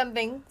find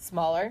something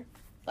smaller,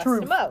 less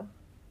to mow.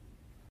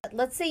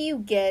 Let's say you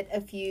get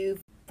a few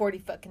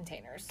 40-foot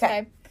containers.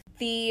 Okay.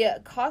 The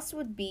cost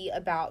would be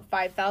about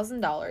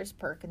 $5,000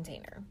 per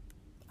container.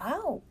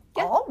 Oh,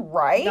 yeah. All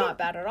right. Not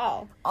bad at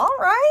all. All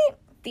right.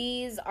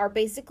 These are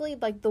basically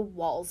like the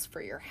walls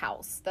for your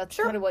house. That's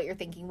kind of what you're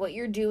thinking. What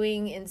you're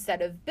doing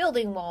instead of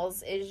building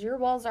walls is your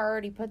walls are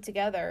already put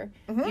together.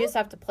 Mm-hmm. You just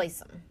have to place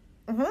them.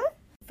 Mm-hmm.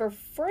 For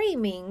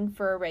framing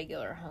for a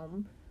regular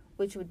home,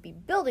 which would be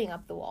building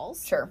up the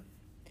walls. Sure.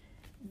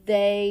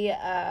 They,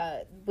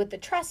 with the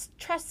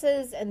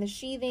trusses and the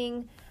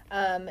sheathing,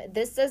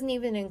 this doesn't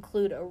even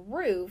include a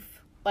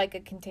roof like a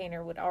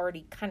container would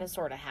already kind of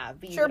sort of have,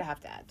 but you would have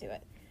to add to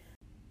it.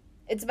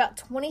 It's about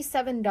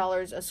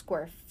 $27 a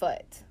square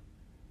foot.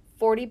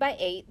 40 by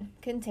 8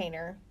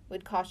 container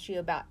would cost you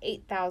about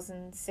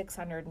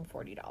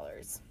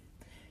 $8,640.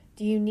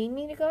 Do you need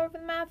me to go over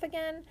the math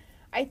again?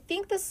 I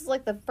think this is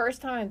like the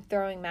first time I'm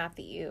throwing math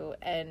at you,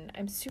 and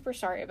I'm super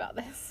sorry about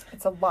this.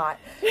 It's a lot.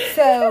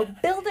 So,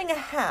 building a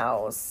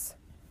house.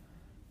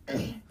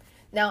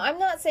 Now, I'm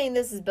not saying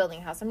this is building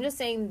a house. I'm just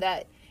saying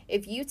that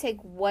if you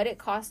take what it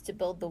costs to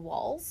build the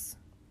walls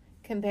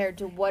compared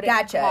to what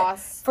it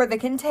costs for the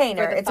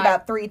container, it's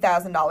about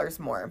 $3,000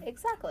 more.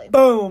 Exactly.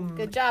 Boom.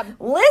 Good job.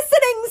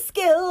 Listening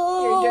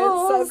skills. You're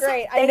doing so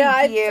great.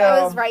 Thank you.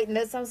 I was writing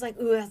this. I was like,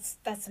 ooh,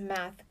 that's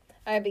math.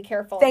 I gotta be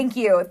careful. Thank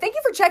you. Thank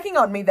you for checking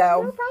on me,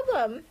 though. No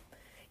problem.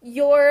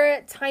 Your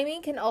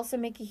timing can also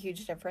make a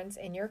huge difference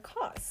in your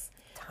costs.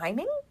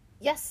 Timing?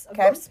 Yes, of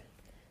course.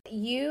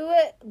 You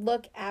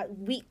look at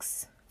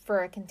weeks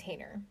for a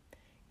container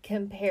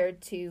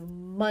compared to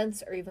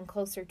months or even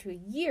closer to a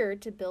year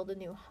to build a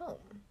new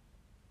home.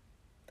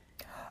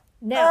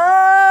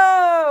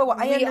 Now,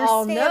 I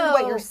understand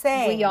what you're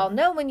saying. We all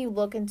know when you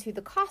look into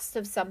the cost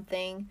of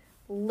something,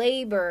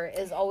 labor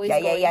is always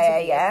going to be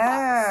a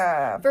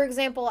cost. For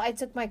example, I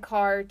took my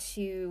car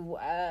to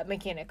a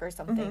mechanic or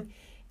something,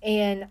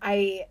 and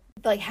I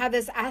had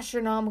this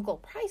astronomical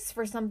price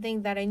for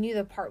something that I knew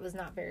the part was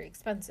not very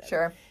expensive.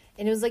 Sure.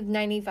 And it was like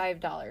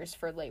 $95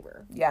 for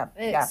labor.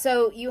 Yeah.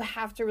 So you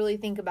have to really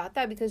think about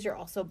that because you're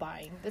also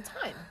buying the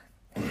time.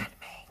 That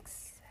makes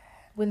sense.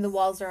 When the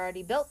walls are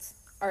already built,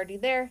 already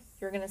there,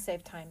 you're going to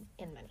save time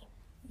and money.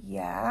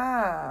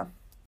 Yeah.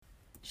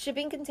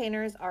 Shipping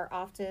containers are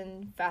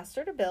often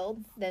faster to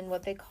build than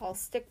what they call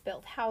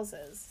stick-built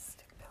houses.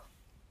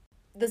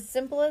 The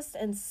simplest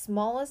and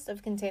smallest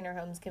of container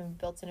homes can be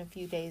built in a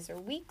few days or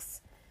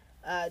weeks,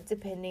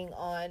 depending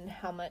on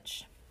how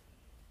much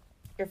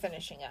you're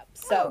finishing up.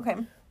 So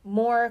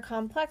more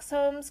complex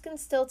homes can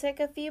still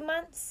take a few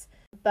months,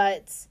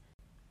 but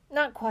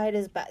not quite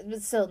as bad,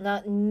 but still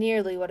not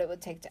nearly what it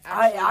would take to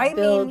actually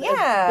build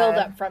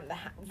up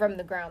from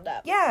the ground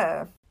up.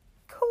 Yeah.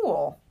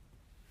 Cool.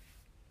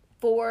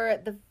 For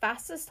the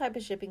fastest type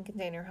of shipping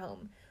container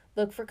home,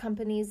 look for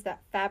companies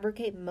that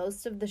fabricate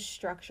most of the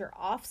structure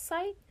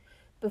off-site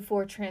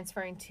before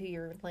transferring to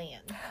your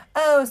land.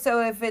 Oh,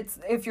 so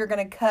if you're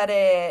going to cut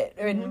it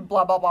and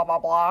blah, blah, blah, blah,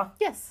 blah.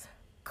 Yes.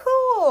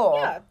 Cool.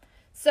 Yeah.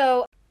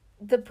 So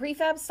the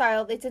prefab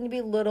style, they tend to be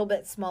a little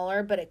bit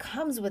smaller, but it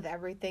comes with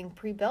everything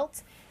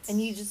pre-built,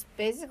 and you just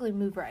basically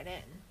move right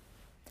in.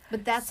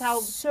 But that's how...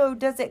 So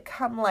does it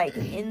come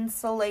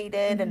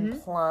insulated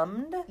and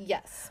plumbed?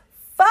 Yes.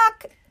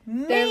 Fuck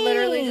me. They're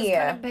literally just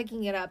kind of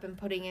picking it up and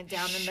putting it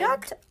down.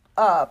 Shut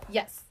up.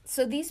 Yes.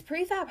 So these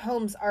prefab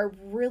homes are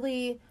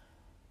really,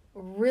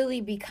 really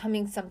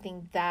becoming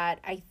something that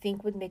I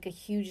think would make a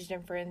huge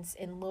difference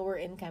in lower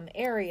income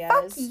areas.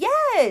 Fuck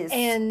yes.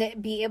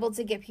 And be able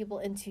to get people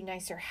into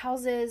nicer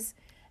houses.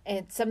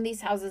 And some of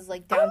these houses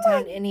like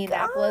downtown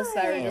Indianapolis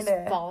that are just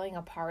falling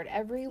apart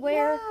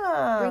everywhere.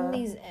 Yeah. Bring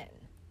these in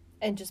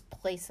and just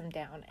place them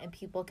down and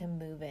people can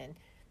move in.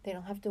 They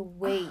don't have to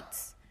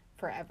wait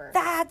forever.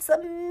 That's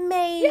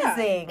amazing.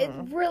 Yeah, it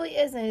really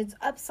is. And it's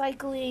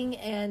upcycling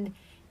and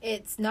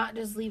it's not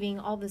just leaving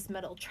all this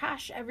metal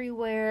trash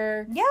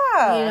everywhere.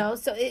 Yeah.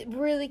 So it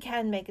really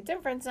can make a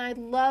difference. And I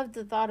love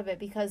the thought of it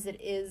because it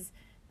is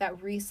that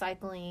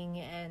recycling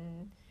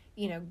and,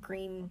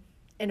 green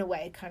in a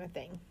way kind of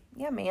thing.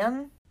 Yeah,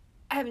 man.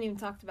 I haven't even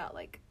talked about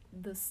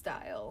the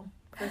style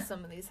for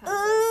some of these houses.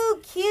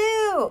 Ooh,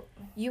 cute.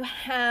 You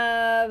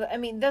have,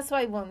 that's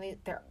why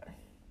they're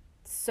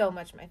so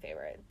much my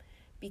favorite.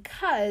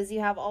 Because you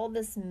have all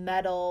this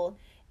metal,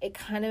 it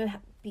kind of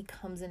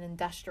becomes an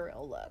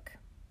industrial look.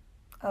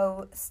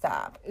 Oh,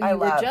 stop. We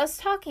were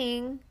just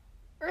talking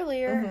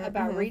earlier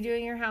about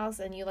redoing your house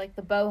and you like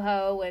the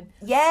boho and...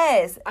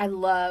 Yes. I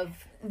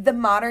love... The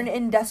modern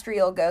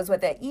industrial goes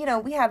with it.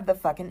 We have the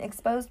fucking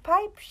exposed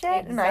pipe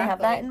shit and I have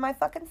that in my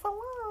fucking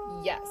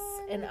salon. Yes.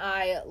 And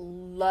I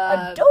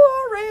love...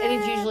 Adore it. And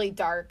it's usually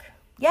dark.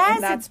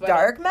 Yes, it's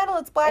dark metal.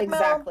 It's black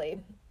metal.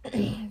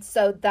 Exactly.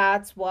 So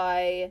that's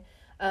why...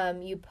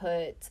 you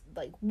put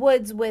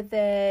woods with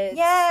it.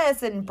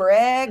 Yes, and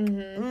brick.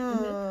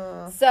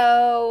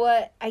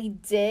 So I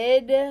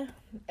did,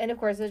 and of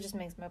course it just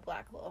makes my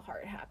black little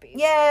heart happy.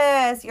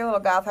 Yes, your little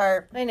goth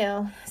heart. I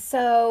know.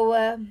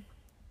 So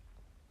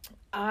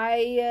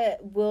I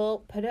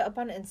will put it up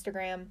on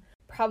Instagram.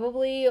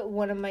 Probably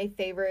one of my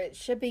favorite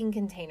shipping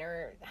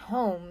container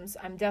homes.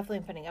 I'm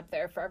definitely putting up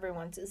there for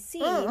everyone to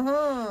see.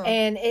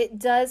 And it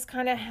does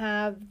kind of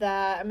have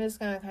that. I'm just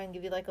going to kind of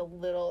give you a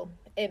little...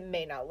 It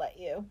may not let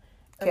you.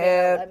 It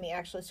may not let me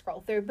actually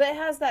scroll through. But it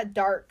has that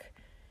dark,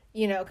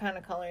 kind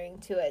of coloring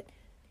to it.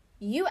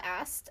 You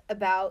asked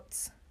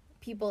about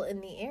people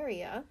in the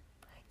area.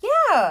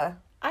 Yeah.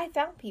 I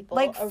found people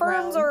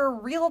firms or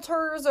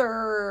realtors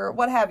or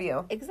what have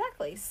you.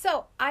 Exactly.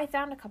 So I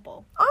found a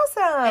couple.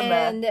 Awesome.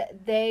 And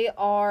they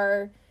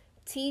are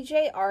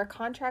TJR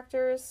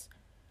contractors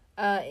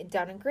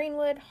down in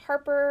Greenwood,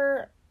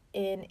 Harper,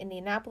 in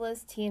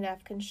Indianapolis,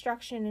 T&F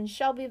Construction in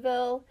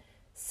Shelbyville,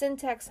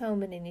 Syntex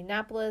Home in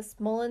Indianapolis,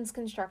 Mullins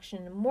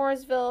Construction in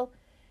Mooresville,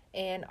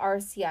 and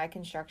RCI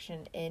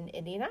Construction in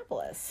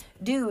Indianapolis.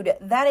 Dude,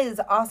 that is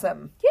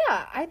awesome.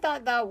 Yeah, I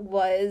thought that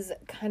was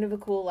kind of a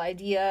cool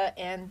idea,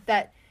 and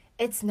that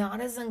it's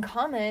not as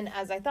uncommon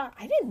as I thought.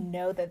 I didn't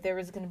know that there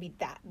was going to be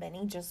that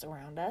many just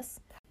around us.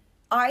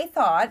 I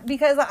thought,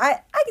 because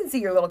I can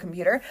see your little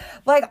computer,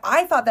 like,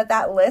 I thought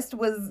that list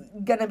was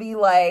gonna be,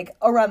 like,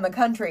 around the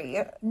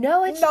country.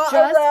 No, it's not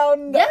just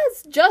around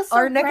just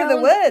our neck of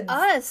the woods.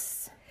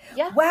 Us.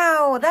 Yeah.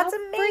 Wow, that's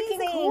How amazing.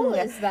 freaking cool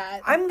is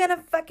that? I'm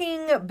gonna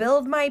fucking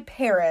build my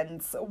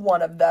parents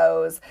one of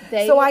those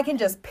so I can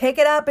just pick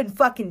it up and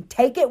fucking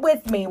take it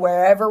with me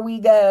wherever we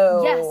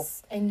go.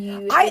 Yes,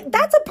 and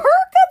that's a perk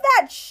of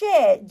that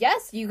shit.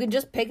 Yes, you can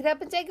just pick it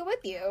up and take it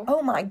with you.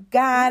 Oh my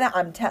God,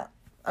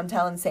 I'm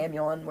telling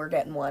Samuel, and we're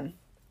getting one.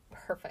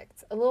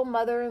 Perfect. A little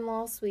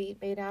mother-in-law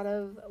suite made out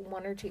of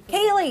 1 or 2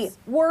 Kaylee,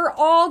 we're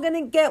all going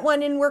to get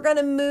one, and we're going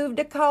to move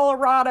to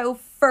Colorado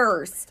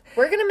first.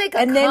 We're going to make a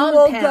compound. And then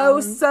we'll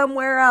go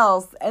somewhere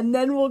else. And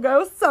then we'll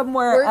go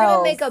somewhere else. We're going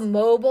to make a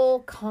mobile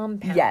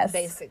compound,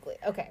 basically.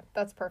 Okay,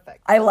 that's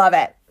perfect. I love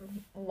it.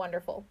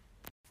 Wonderful.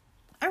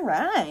 All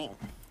right.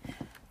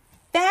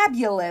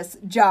 Fabulous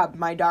job,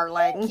 my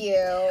darling. Thank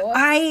you.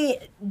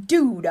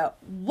 Dude,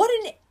 what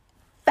an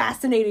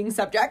fascinating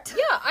subject.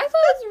 Yeah, I thought it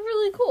was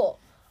really cool.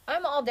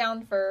 I'm all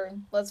down for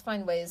let's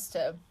find ways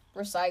to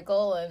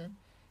recycle and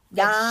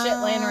get shit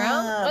laying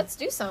around. Let's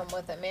do something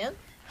with it, man.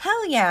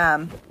 Hell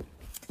yeah.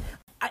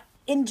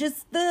 And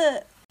just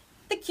the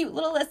cute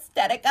little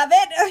aesthetic of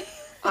it.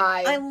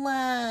 I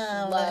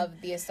love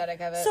the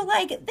aesthetic of it. So,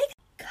 like, they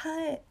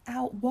cut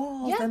out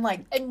walls and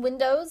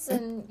windows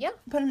and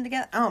put them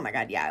together. Oh my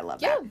God, yeah, I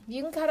love that. Yeah,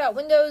 you can cut out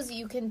windows.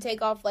 You can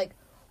take off like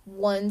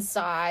one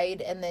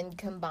side and then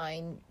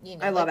combine,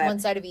 I love it. One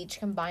side of each,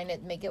 combine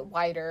it, make it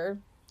wider,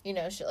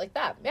 shit like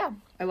that. Yeah.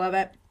 I love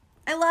it.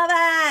 I love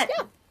it.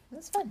 Yeah,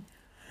 that's fun.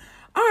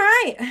 All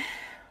right.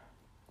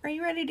 Are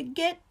you ready to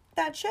get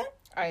that shit?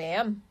 I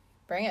am.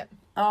 Bring it.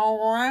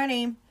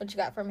 Alrighty. What you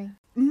got for me?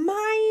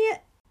 My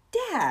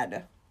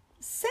dad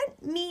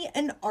sent me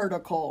an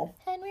article.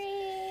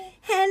 Henry.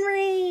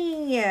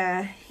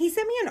 He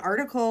sent me an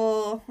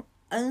article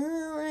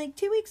like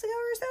 2 weeks ago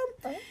or so.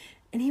 Okay.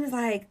 And he was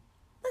like,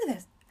 look at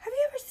this. Have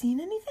you ever seen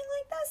anything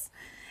like this?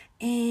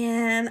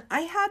 And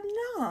I had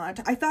not.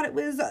 I thought it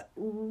was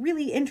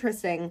really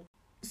interesting.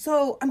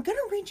 So I'm going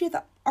to read you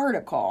the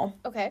article.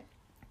 Okay.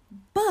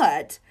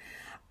 But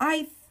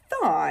I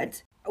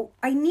thought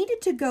I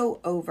needed to go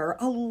over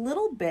a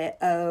little bit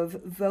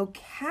of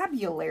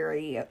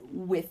vocabulary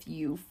with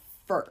you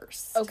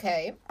first.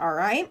 Okay. All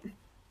right?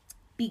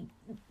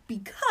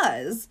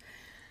 Because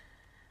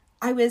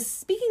I was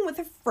speaking with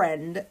a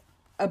friend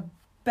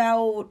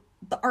about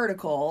the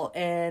article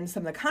and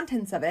some of the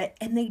contents of it,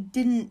 and they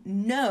didn't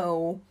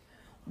know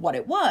what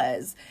it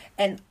was.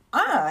 And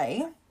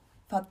I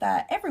thought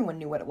that everyone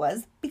knew what it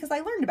was because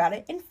I learned about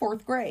it in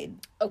 4th grade.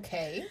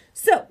 Okay.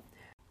 So,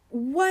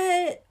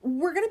 what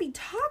we're going to be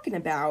talking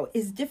about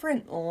is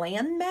different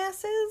land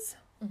masses.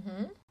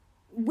 Mm-hmm.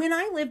 When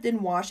I lived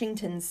in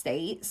Washington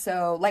State,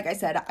 so like I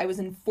said, I was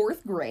in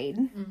 4th grade.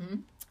 Mm-hmm.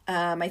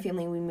 My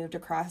family, we moved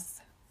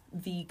across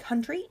the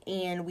country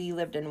and we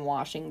lived in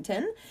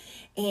Washington,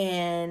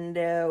 and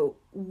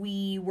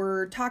we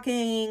were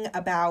talking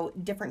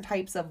about different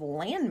types of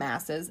land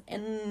masses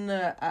and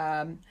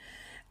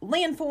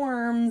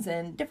landforms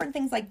and different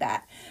things like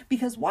that,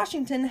 because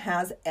Washington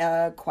has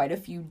quite a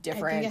few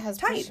different I think it has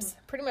types.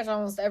 Pretty much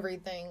almost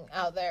everything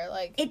out there.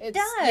 Like it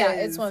does. Yeah,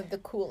 it's one of the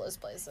coolest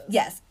places.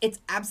 Yes, it's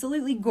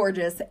absolutely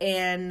gorgeous,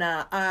 and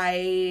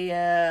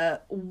I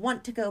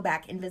want to go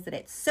back and visit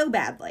it so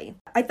badly.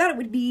 I thought it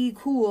would be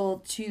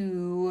cool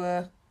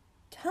to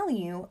tell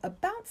you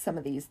about some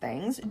of these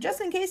things,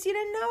 just in case you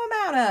didn't know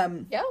about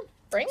them. Yeah,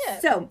 bring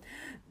it. So,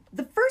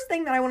 the first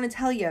thing that I want to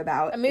tell you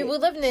about... I mean, we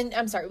live in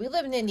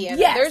Indiana.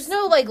 Yes. There's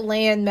no, like,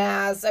 land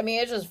mass. I mean,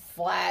 it's just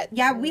flat.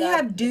 Yeah, we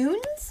have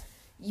dunes.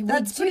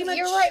 That's pretty much...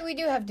 You're right, we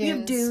do have dunes. We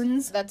have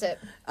dunes. That's it.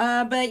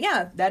 But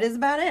yeah, that is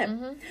about it.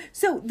 Mm-hmm.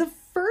 So, the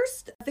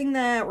first thing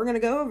that we're going to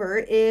go over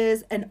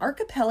is an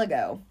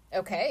archipelago.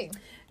 Okay.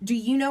 Do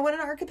you know what an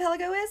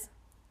archipelago is?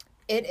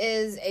 It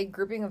is a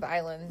grouping of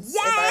islands.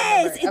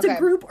 Yes! It's a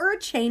group or a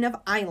chain of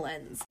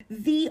islands.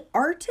 The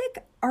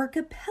Arctic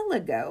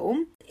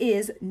archipelago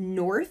is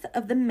north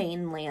of the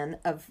mainland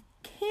of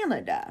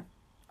Canada.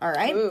 All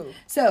right? Ooh.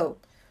 So,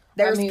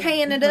 there's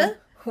Canada,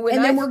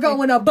 and then we're going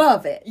going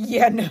above it.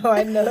 Yeah, no,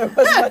 I know there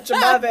wasn't much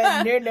above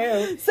it.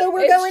 No. So,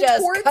 we're going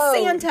towards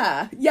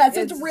Santa. Yes,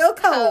 it's real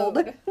cold.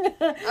 I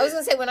was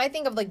going to say, when I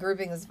think of, like,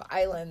 groupings of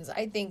islands,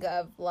 I think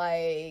of,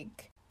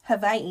 like...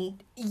 Hawaii.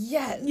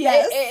 Yes.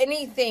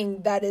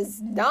 Anything that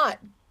is not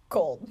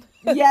cold.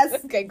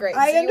 Yes. Okay, great.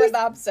 So you were the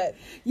opposite.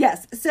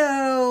 Yes.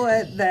 So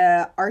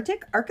the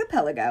Arctic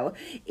archipelago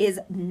is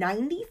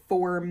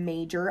 94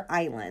 major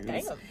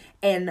islands. Damn.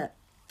 And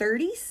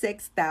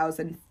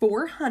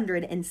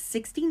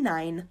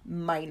 36,469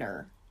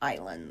 minor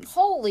islands.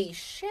 Holy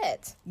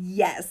shit.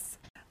 Yes.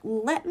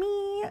 let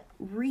me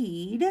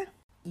read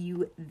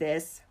you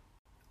this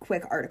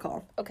quick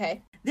article.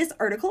 Okay. This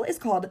article is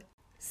called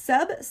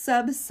Sub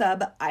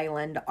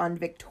Island on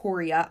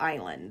Victoria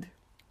Island.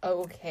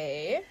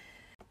 Okay.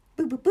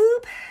 Boop, boop,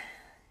 boop.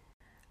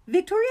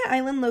 Victoria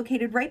Island,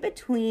 located right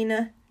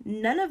between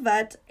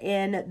Nunavut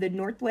and the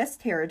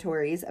Northwest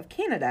Territories of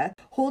Canada,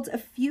 holds a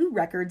few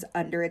records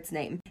under its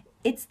name.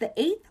 It's the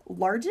 8th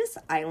largest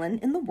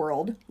island in the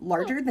world,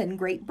 larger than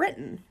Great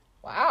Britain.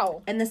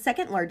 Wow. And the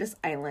 2nd largest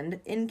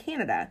island in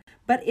Canada.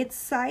 But its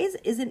size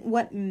isn't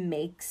what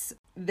makes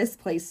this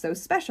place so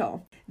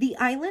special. The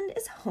island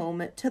is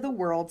home to the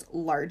world's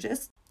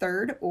largest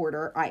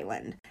third-order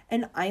island.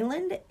 An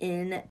island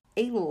in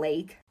a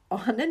lake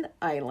on an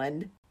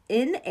island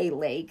in a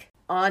lake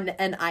on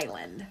an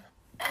island.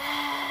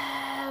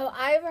 Oh,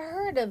 I've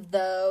heard of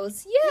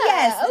those. Yeah.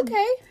 Yes.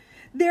 Okay.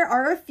 There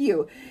are a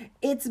few.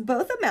 It's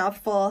both a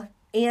mouthful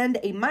and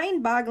a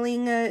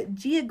mind-boggling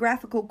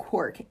geographical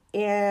quirk,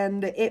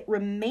 and it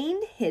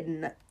remained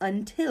hidden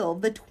until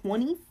the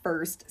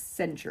 21st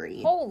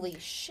century. Holy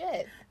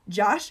shit.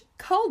 Josh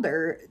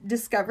Calder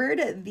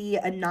discovered the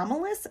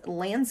anomalous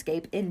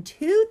landscape in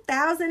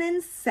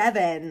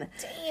 2007.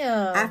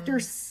 Damn. After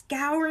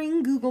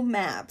scouring Google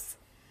Maps.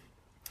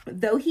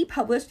 Though he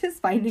published his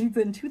findings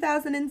in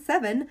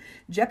 2007,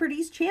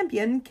 Jeopardy's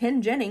champion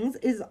Ken Jennings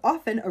is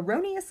often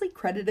erroneously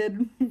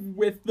credited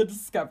with the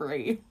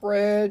discovery.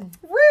 Rude.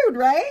 Rude,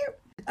 right?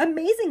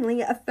 Amazingly,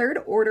 a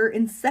third-order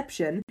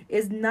inception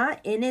is not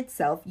in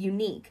itself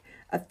unique.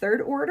 A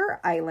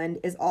third-order island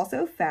is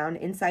also found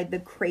inside the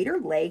crater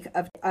lake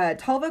of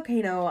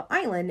Talvolcano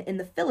Island in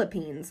the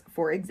Philippines,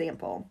 for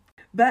example.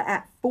 But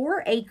at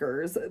 4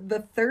 acres,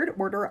 the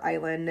third-order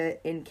island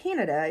in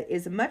Canada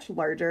is much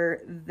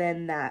larger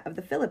than that of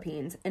the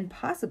Philippines and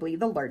possibly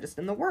the largest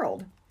in the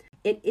world.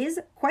 It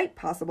is quite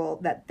possible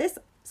that this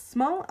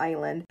small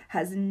island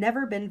has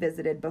never been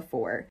visited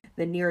before.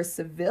 The nearest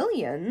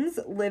civilians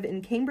live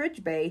in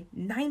Cambridge Bay,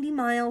 90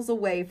 miles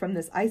away from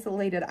this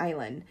isolated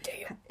island.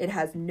 Damn. It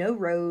has no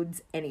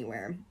roads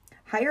anywhere.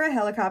 Hire a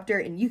helicopter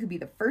and you could be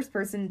the first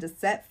person to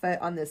set foot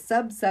on this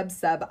sub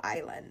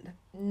island.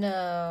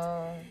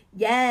 No.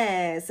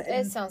 Yes.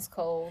 It sounds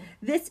cold.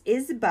 This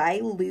is by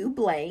Lou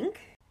Blank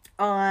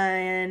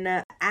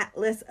on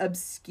Atlas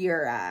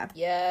Obscura.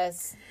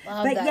 Yes.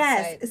 Love But that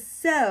yes, site.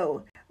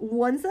 so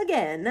once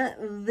again,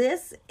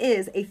 this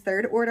is a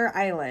third order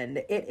island.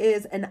 It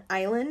is an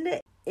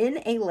island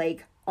in a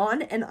lake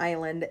on an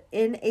island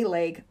in a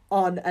lake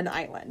on an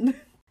island.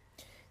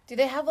 Do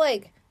they have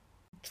like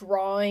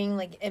drawing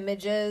like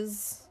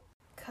images?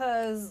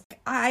 Cause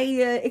I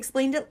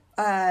explained it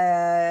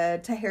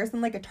to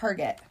Harrison like a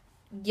target.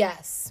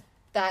 yes,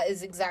 that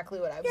is exactly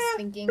what I was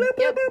thinking. Bloop, bloop,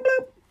 Yep. bloop,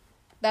 bloop.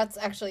 That's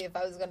actually, if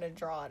I was gonna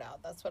draw it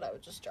out, that's what I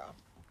would just draw.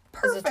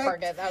 Perfect. As a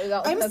target.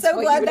 I'm that's so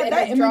what glad you that would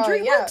that end up imagery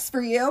drawing, yeah. works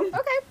for you.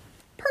 Okay.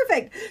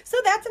 Perfect. So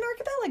that's an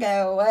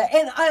archipelago.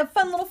 And a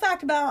fun little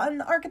fact about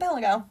an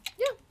archipelago.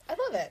 Yeah, I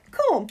love it.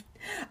 Cool.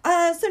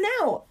 So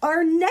now,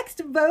 our next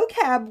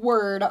vocab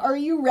word. Are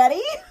you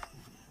ready?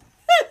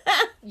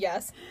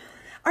 Yes.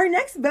 Our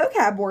next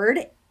vocab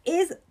word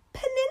is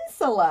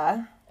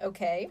peninsula.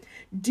 Okay.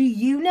 Do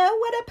you know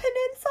what a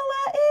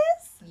peninsula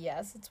is?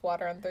 Yes, it's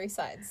water on 3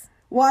 sides.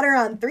 Water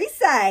on 3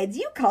 sides.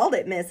 You called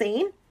it,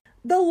 Missy.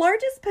 The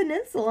largest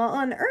peninsula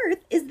on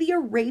Earth is the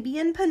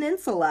Arabian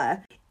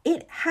Peninsula.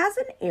 It has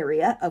an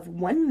area of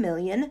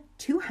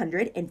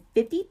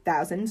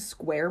 1,250,000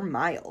 square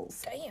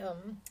miles.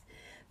 Damn.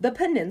 The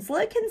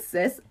peninsula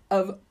consists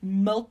of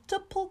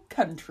multiple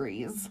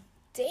countries.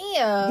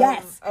 Damn.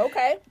 Yes.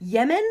 Okay.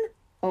 Yemen,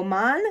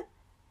 Oman,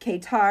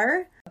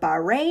 Qatar,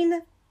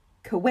 Bahrain,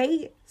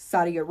 Kuwait,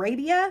 Saudi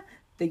Arabia,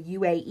 the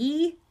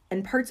UAE,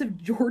 and parts of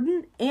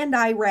Jordan and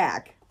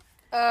Iraq.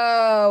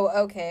 Oh,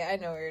 okay. I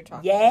know what you're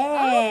talking Yeah.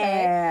 about. Oh,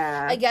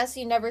 okay. I guess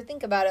you never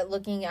think about it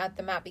looking at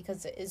the map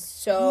because it is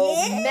so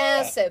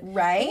massive.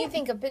 Right? When you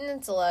think of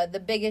peninsula, the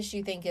biggest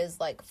you think is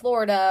like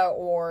Florida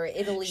or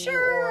Italy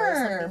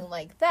or something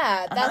like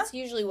that. That's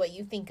usually what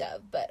you think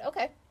of, but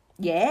okay.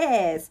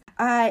 Yes.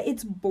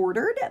 It's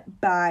bordered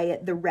by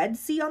the Red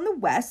Sea on the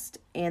west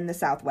and the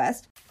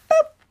southwest.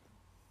 Boop.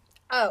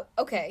 Oh,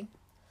 okay.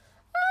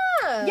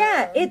 Ah.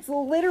 Yeah, it's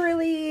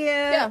literally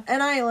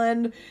an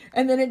island.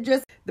 And then it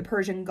just, the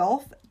Persian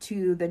Gulf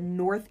to the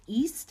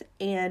northeast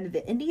and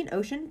the Indian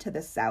Ocean to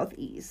the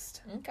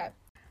southeast. Okay.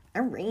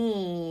 All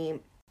right.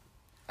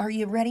 Are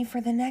you ready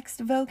for the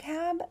next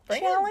vocab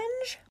Bring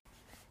challenge?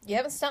 You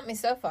haven't stumped me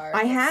so far.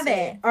 I Let's have see.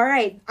 it. All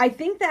right. I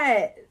think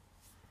that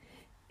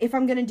if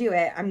I'm going to do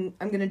it, I'm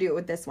going to do it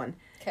with this one.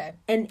 Okay.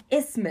 An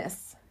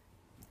isthmus.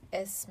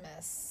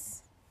 Isthmus.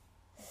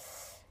 I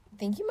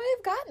think you might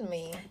have gotten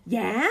me.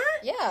 Yeah?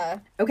 Yeah.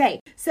 Okay,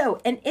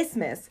 so an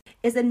isthmus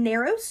is a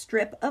narrow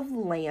strip of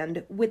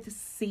land with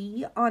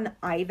sea on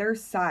either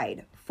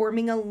side,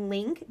 forming a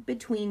link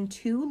between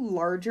 2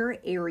 larger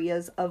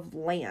areas of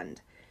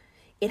land.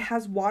 It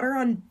has water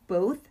on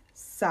both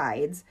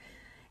sides,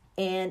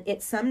 and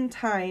it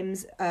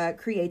sometimes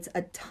creates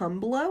a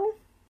tumblo.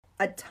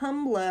 A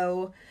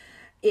tumblo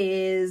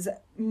is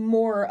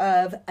more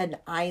of an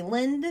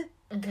island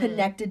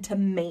connected to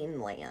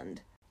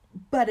mainland.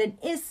 But an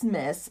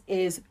isthmus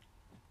is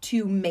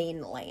two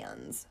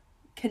mainlands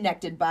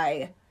connected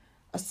by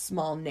a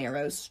small,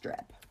 narrow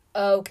strip.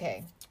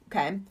 Okay.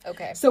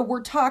 Okay. So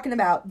we're talking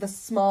about the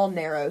small,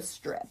 narrow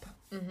strip.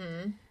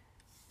 Mm-hmm.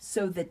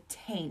 So the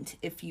taint,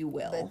 if you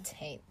will. The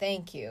taint.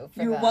 Thank you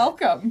for You're that.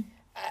 welcome.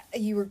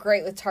 You were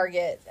great with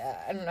Target.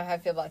 I don't know how I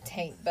feel about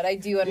taint, but I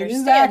do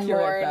understand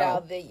more now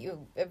that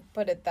you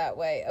put it that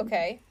way.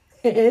 Okay.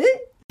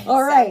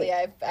 All right. Sadly,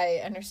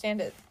 I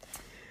understand it.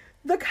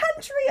 The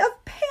country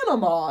of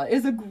Panama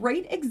is a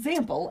great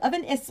example of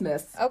an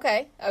isthmus.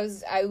 Okay.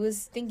 I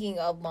was thinking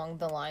along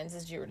the lines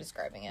as you were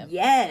describing it.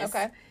 Yes.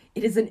 Okay.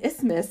 It is an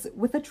isthmus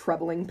with a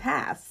troubling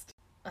past.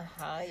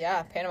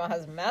 Yeah. Panama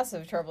has a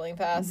massive troubling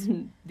past.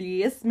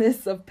 The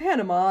Isthmus of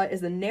Panama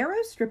is a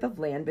narrow strip of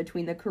land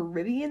between the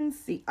Caribbean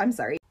Sea. I'm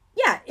sorry.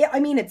 Yeah,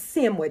 it's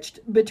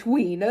sandwiched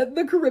between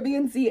the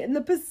Caribbean Sea and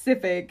the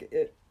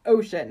Pacific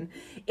Ocean.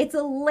 It's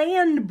a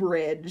land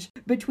bridge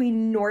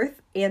between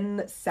North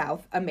and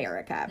South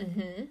America.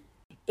 Mm-hmm.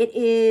 It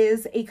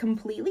is a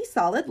completely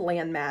solid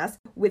landmass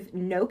with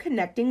no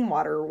connecting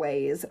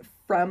waterways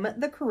from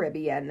the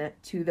Caribbean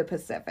to the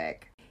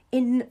Pacific.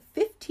 In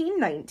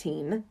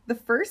 1519, the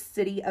first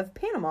city of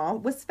Panama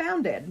was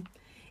founded.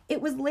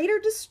 It was later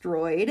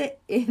destroyed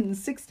in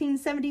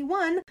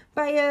 1671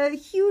 by a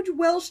huge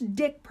Welsh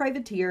dick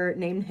privateer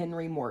named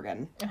Henry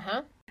Morgan.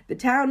 The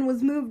town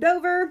was moved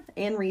over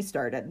and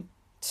restarted.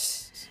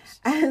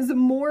 As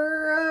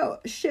more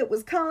shit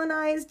was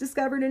colonized,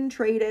 discovered, and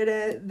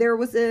traded, there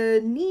was a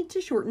need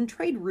to shorten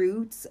trade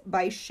routes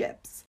by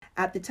ships.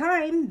 At the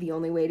time, the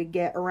only way to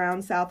get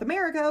around South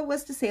America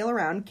was to sail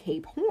around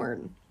Cape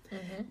Horn.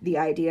 Mm-hmm. The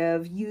idea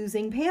of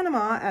using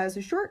Panama as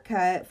a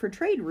shortcut for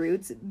trade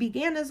routes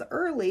began as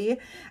early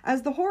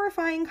as the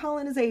horrifying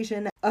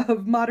colonization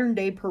of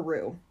modern-day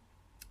Peru,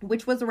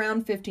 which was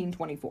around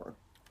 1524.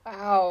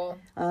 Wow.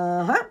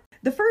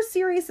 The first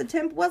serious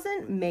attempt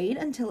wasn't made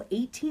until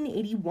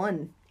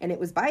 1881, and it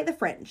was by the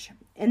French.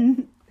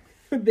 And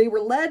they were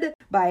led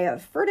by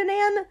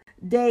Ferdinand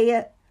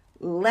de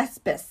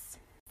Lesseps.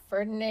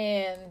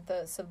 Ferdinand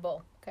the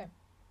Sybil. Okay.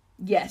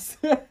 Yes.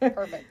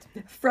 Perfect.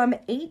 From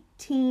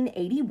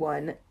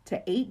 1881 to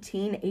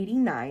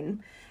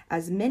 1889,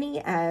 as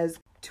many as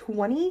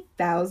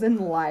 20,000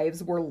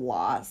 lives were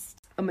lost.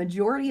 A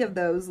majority of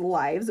those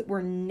lives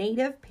were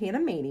native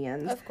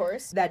Panamanians. Of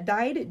course. That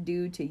died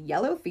due to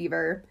yellow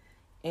fever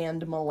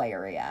and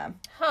malaria.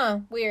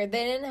 Weird.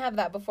 They didn't have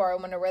that before. I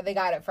wonder where they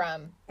got it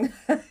from.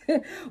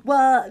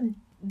 Well,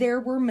 there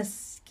were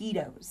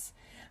mosquitoes.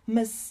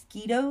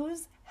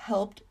 Mosquitoes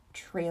helped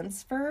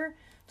transfer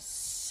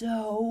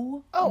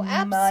so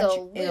much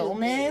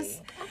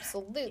illness.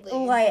 Absolutely.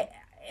 Like,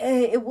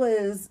 it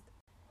was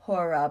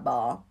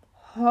horrible.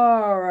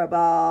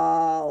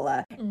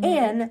 Mm-hmm.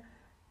 And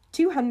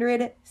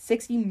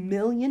 $260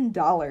 million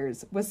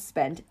was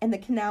spent, and the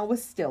canal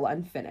was still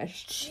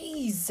unfinished.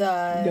 Jesus.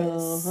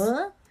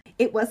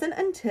 It wasn't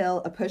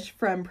until a push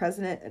from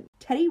President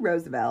Teddy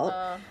Roosevelt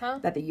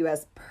that the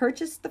U.S.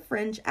 purchased the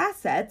French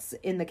assets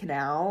in the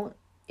canal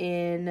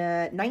in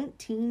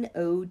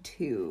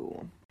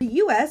 1902. The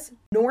U.S.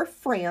 nor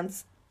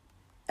France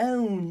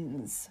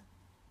owns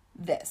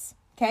this,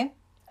 okay?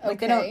 Like,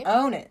 they don't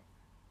own it.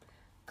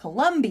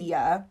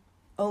 Colombia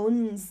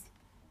owns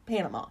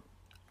Panama.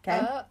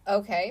 Okay.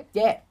 Okay.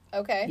 Yeah.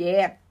 Okay.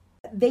 Yeah.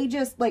 They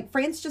just,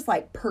 France just,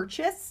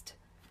 purchased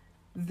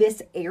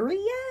this area.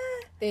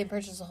 They didn't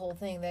purchase the whole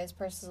thing. They just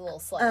purchased a little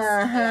slice.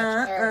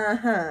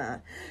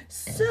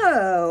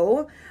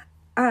 So,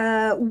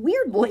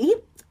 weirdly,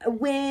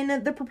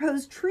 when the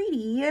proposed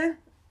treaty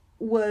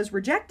was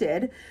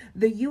rejected,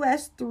 the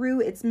U.S. threw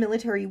its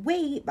military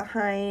weight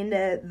behind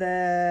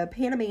the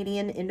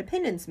Panamanian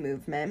independence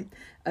movement,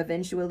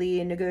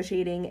 eventually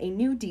negotiating a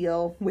new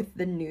deal with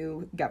the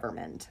new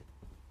government.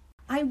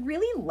 I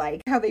really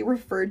like how they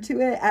referred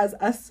to it as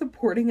us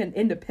supporting an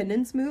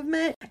independence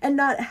movement and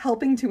not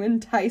helping to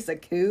entice a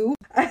coup.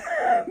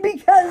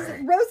 Because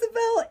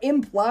Roosevelt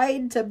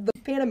implied to the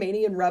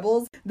Panamanian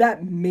rebels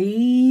that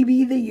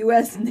maybe the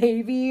U.S.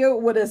 Navy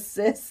would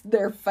assist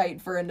their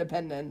fight for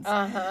independence.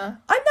 I'm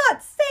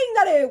not saying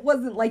that it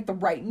wasn't, the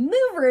right move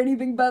or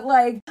anything, but,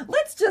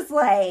 let's just,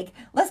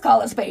 let's call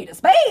a spade a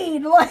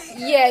spade.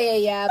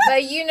 Yeah.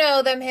 But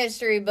them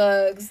history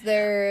books,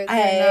 they're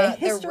not...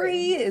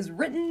 History is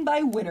written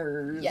by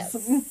winners. Yes.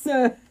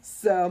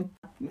 So,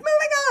 moving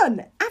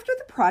on. After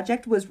the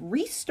project was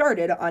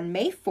restarted on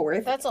May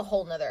 4th... That's a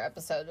whole nother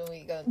episode when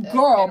we go into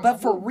Girl, Panama.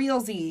 But for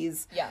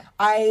realsies, yeah.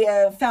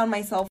 I found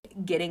myself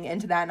getting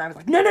into that, and I was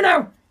like,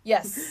 no!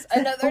 Yes,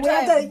 another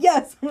time.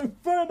 Yes, for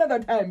another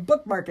time.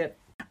 Bookmark it.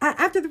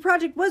 After the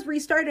project was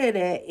restarted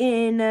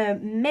in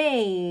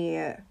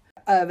May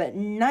of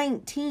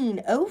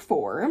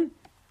 1904...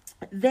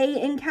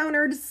 they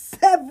encountered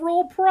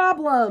several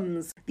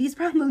problems. These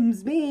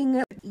problems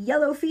being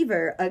yellow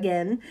fever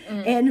again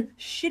and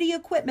shitty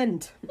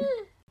equipment.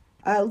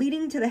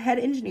 leading to the head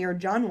engineer,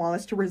 John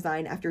Wallace, to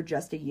resign after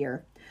just a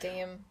year.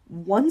 Damn.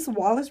 Once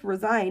Wallace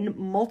resigned,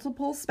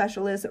 multiple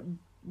specialists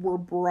were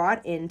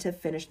brought in to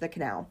finish the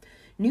canal.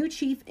 New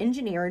chief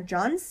engineer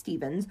John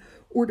Stevens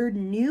ordered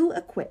new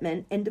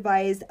equipment and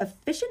devised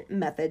efficient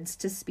methods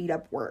to speed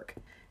up work.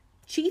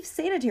 Chief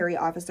Sanitary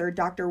Officer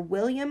Dr.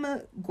 William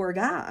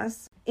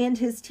Gorgas and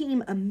his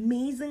team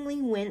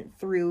amazingly went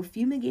through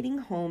fumigating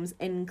homes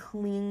and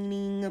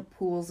cleaning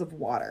pools of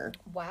water.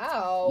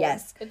 Wow.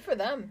 Yes. Good for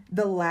them.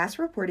 The last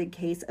reported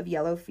case of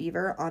yellow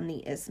fever on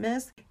the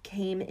isthmus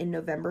came in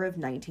November of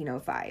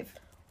 1905.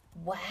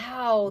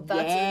 Wow,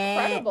 that's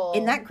incredible.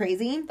 Isn't that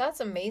crazy?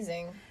 That's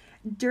amazing.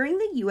 During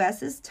the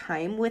U.S.'s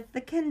time with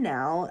the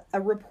canal, a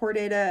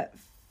reported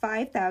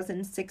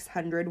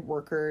 5,600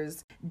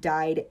 workers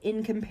died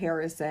in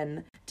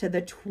comparison to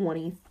the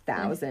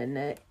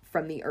 20,000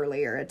 from the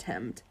earlier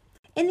attempt.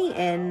 In the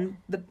end,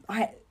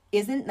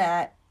 isn't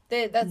that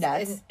that's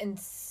nuts?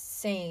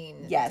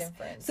 Insane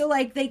difference. So,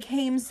 like, they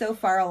came so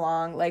far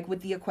along, like,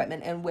 with the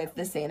equipment and with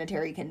the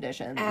sanitary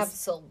conditions.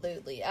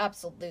 Absolutely. I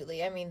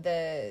mean,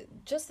 the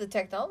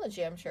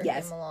technology, I'm sure,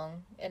 came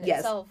along in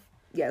itself.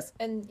 Yes.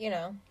 And, you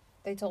know,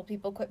 they told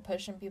people quit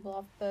pushing people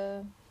off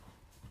the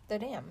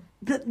dam.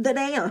 The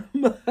dam.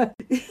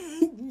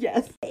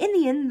 Yes. In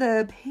the end,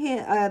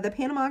 the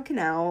Panama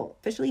Canal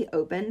officially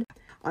opened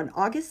on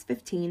August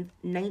 15th,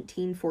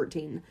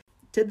 1914.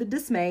 To the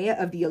dismay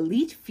of the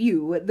elite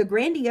few, the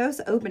grandiose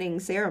opening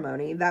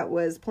ceremony that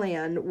was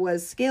planned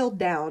was scaled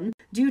down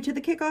due to the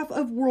kickoff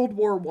of World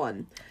War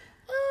I.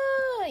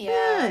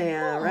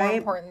 Yeah,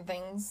 right? More important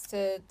things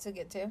to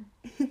get to.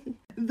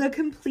 The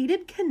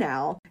completed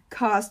canal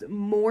cost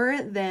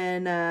more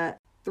than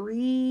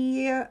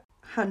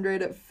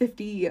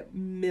 $350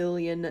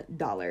 million,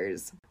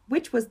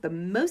 which was the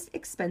most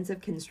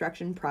expensive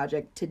construction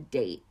project to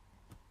date.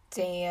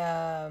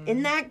 Damn.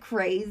 Isn't that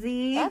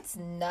crazy? That's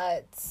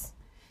nuts.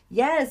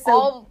 Yes.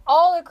 So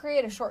all to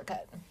create a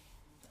shortcut.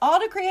 All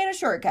to create a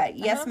shortcut.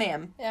 Yes,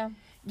 ma'am. Yeah.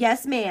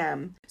 Yes,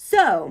 ma'am.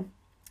 So,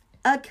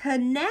 a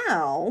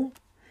canal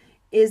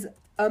is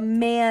a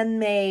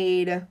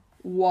man-made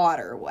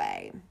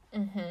waterway.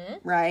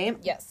 Mm-hmm. Right?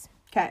 Yes.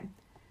 Okay.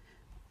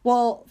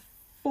 Well,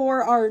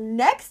 for our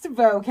next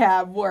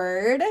vocab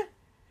word,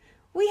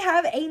 we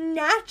have a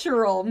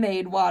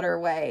natural-made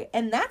waterway,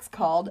 and that's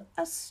called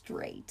a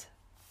strait.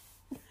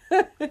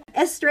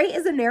 A strait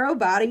is a narrow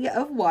body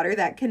of water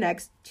that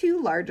connects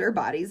two larger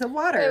bodies of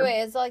water.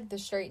 Wait, it's like the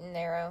straight and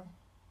narrow.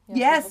 You know,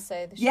 yes. People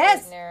say the straight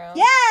and narrow.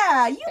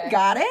 Yeah, you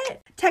got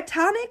it.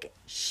 Tectonic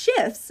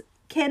shifts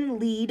can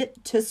lead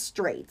to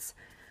straits.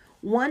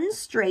 One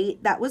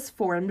strait that was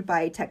formed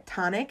by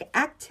tectonic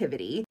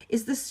activity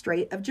is the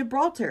Strait of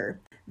Gibraltar,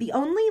 the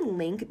only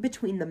link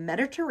between the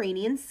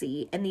Mediterranean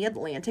Sea and the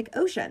Atlantic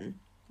Ocean.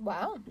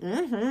 Wow.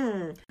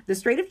 Mm-hmm. The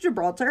Strait of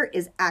Gibraltar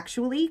is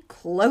actually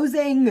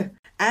closing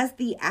as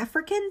the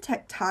African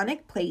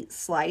tectonic plate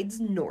slides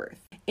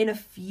north. In a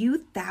few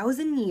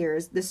thousand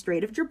years, the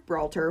Strait of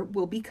Gibraltar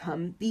will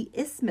become the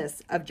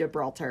Isthmus of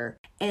Gibraltar,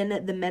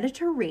 and the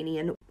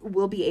Mediterranean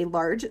will be a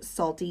large,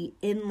 salty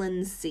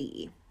inland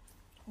sea.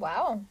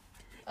 Wow.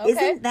 Okay.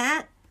 Isn't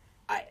that...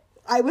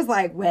 I was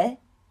like, what?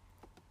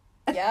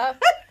 Yeah.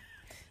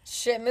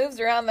 Shit moves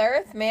around the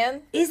earth,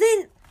 man.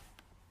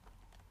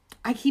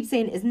 I keep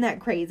saying, isn't that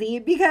crazy?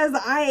 Because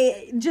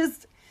I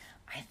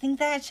think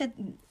that shit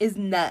is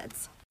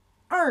nuts.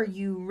 Are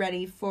you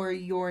ready for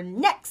your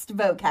next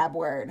vocab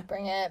word?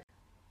 Bring it.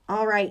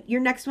 All right.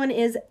 Your next one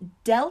is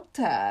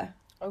delta.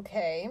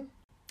 Okay.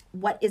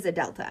 What is a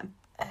delta?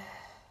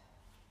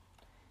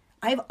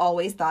 I've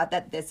always thought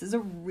that this is a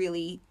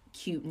really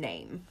cute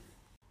name.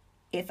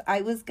 If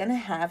I was going to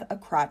have a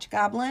crotch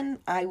goblin,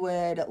 I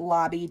would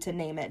lobby to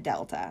name it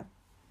Delta.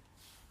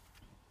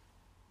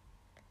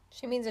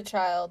 She means a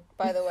child,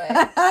 by the way.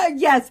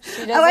 Yes.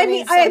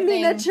 I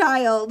mean a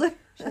child.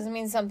 She doesn't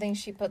mean something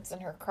she puts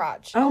in her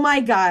crotch. Oh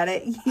my God.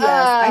 Yes,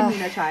 I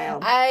mean a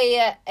child.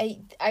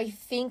 I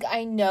think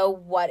I know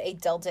what a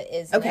delta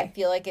is. And okay. I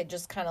feel like it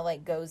just kind of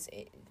like goes...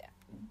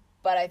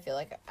 But I feel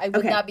like I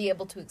would not be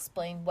able to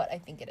explain what I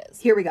think it is.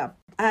 Here we go.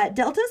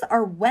 Deltas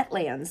are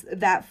wetlands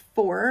that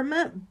form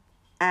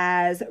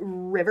as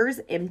rivers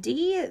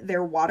empty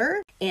their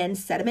water and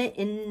sediment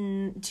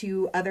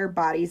into other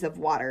bodies of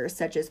water,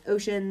 such as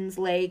oceans,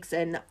 lakes,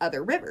 and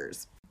other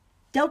rivers.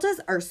 Deltas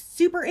are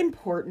super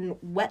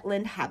important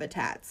wetland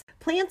habitats.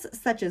 Plants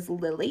such as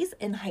lilies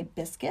and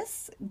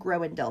hibiscus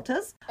grow in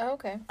deltas. Oh,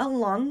 okay.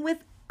 Along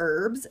with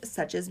herbs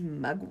such as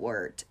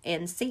mugwort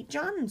and St.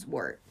 John's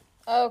wort.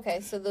 Oh, okay,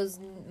 so those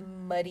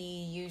muddy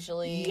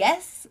usually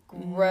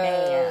grow.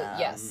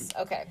 Yes,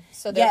 okay.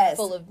 So they're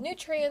full of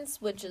nutrients,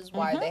 which is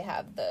why they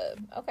have the...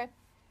 Okay.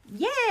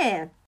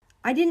 Yeah.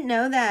 I didn't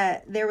know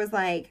that there was,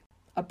 like,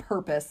 a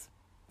purpose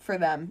for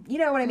them. You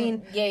know what I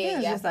mean? Yeah.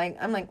 It's just like,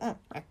 I'm like...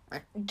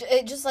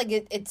 It just, like,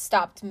 it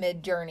stopped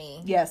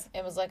mid-journey. Yes.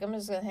 It was like, I'm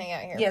just going to hang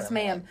out here. Yes,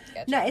 ma'am.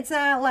 Gotcha. No, it's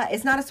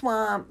not a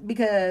swamp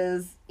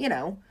because, you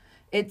know,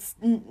 it's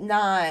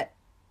not...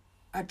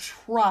 a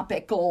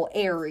tropical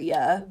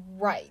area.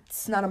 Right.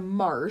 It's not a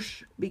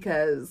marsh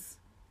because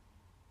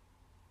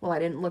Well, I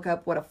didn't look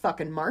up what a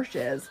fucking marsh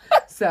is,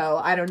 so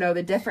I don't know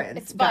the difference.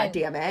 It's fine. God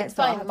damn it. It's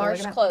fine.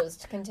 Marsh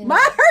closed. Continue.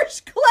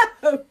 Marsh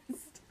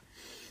closed.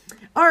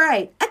 All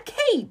right. A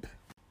cape.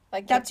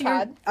 Like that's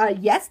your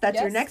yes, that's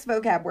your next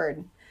vocab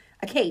word.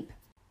 A cape.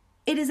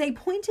 It is a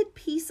pointed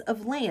piece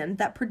of land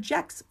that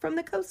projects from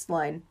the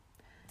coastline.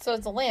 So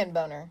it's a land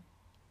boner.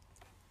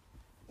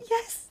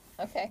 Yes.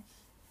 Okay.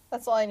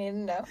 That's all I need to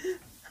know.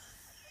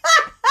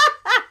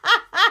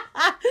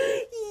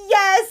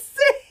 Yes.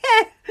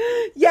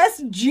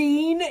 Yes,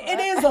 Jean. It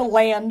is a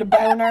land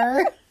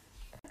boner.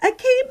 A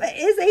cape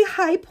is a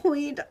high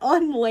point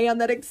on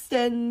land that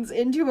extends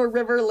into a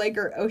river, lake,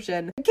 or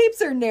ocean.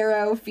 Capes are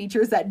narrow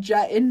features that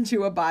jut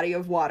into a body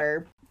of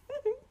water.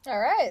 All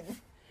right.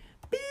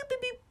 Boo, boo,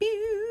 boo,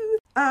 boo.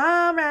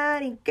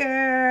 Alrighty,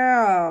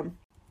 girl.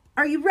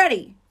 Are you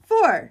ready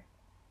for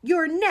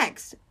your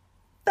next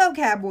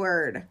vocab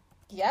word?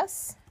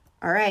 Yes.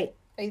 All right.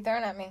 What are you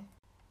throwing at me?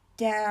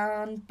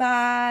 Down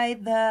by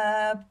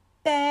the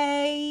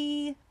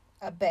bay.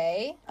 A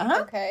bay?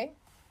 Uh-huh. Okay.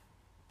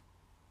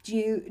 Do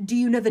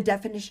you know the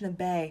definition of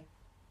bay?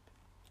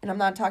 And I'm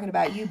not talking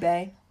about you,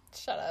 bay.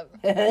 Shut up.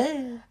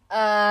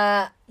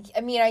 I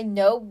mean, I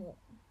know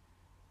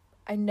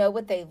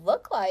what they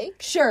look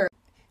like. Sure.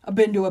 I've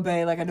been to a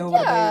bay, like I know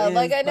what a bay is.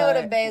 Like I know what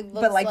a bay looks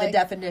like. But like the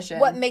definition.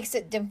 What makes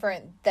it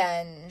different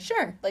than...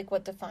 Sure. Like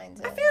what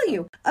defines it. I feel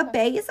you. A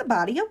bay is a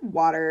body of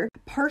water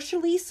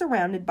partially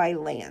surrounded by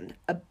land.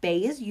 A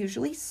bay is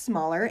usually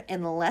smaller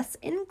and less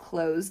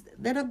enclosed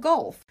than a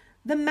gulf.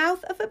 The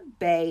mouth of a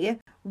bay,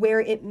 where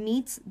it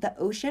meets the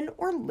ocean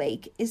or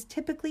lake, is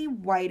typically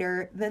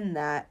wider than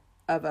that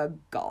of a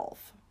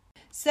gulf.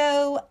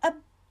 So a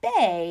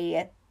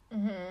bay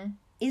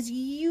is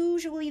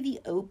usually the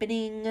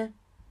opening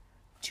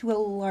to a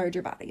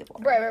larger body of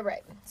water.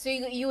 Right. So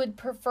you would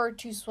prefer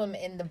to swim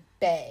in the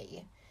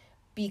bay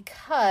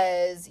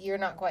because you're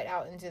not quite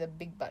out into the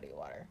big body of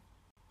water.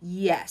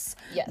 Yes.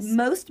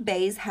 Most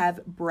bays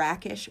have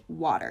brackish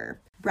water.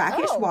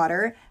 Brackish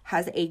water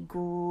has a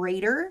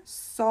greater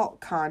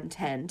salt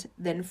content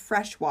than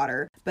fresh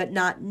water, but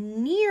not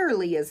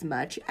nearly as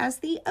much as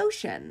the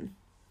ocean.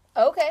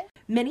 Okay.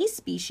 Many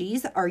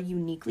species are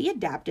uniquely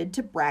adapted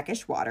to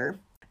brackish water.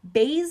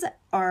 Bays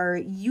are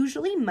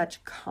usually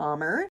much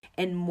calmer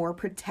and more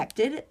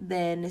protected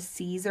than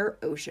seas or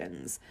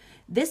oceans.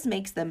 This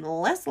makes them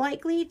less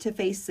likely to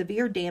face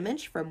severe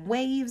damage from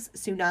waves,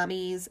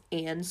 tsunamis,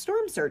 and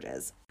storm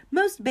surges.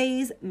 Most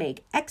bays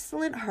make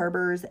excellent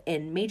harbors,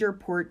 and major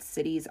port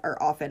cities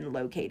are often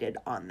located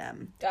on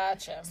them.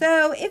 Gotcha.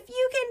 So if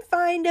you can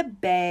find a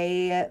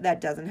bay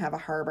that doesn't have a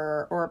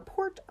harbor or a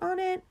port on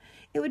it,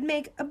 it would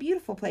make a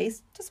beautiful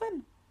place to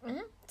swim. Mm-hmm.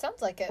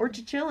 Sounds like it. Or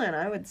to chill in,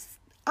 I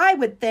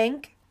would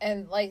think.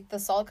 And like the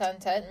salt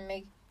content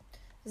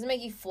does it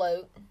make you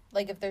float?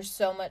 Like if there's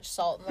so much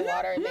salt in the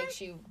water, it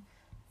makes you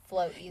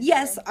float easier.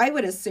 Yes, I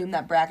would assume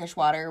that brackish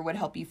water would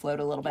help you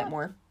float a little bit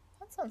more.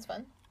 That sounds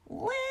fun.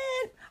 What?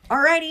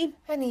 Alrighty.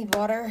 I need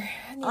water.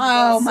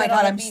 Oh my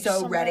god, I'm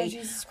so ready.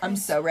 I'm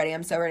so ready.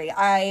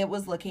 I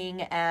was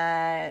looking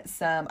at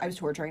I was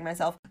torturing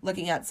myself,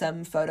 looking at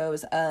some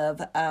photos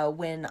of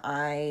when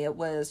I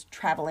was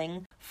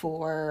traveling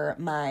for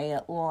my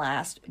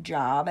last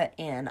job,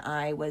 and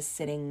I was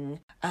sitting,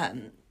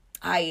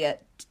 I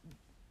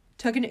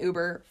took an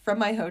Uber from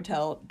my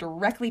hotel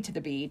directly to the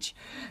beach.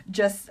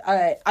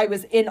 I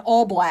was in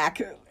all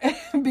black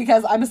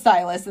because I'm a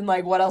stylist and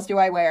like, what else do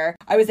I wear?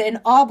 I was in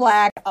all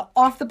black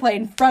off the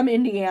plane from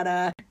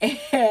Indiana,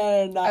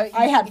 and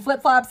I had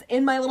flip-flops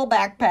in my little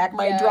backpack,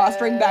 my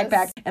drawstring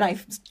backpack, and I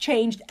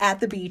changed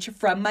at the beach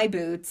from my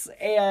boots,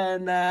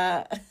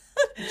 and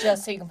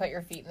just so you can put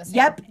your feet in the sand.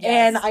 Yep.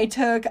 Yes. And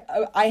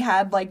I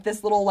had like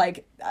this little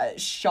like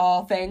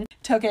shawl thing,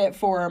 took it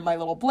for my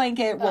little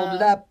blanket, rolled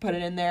it up, put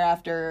it in there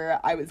after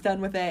I was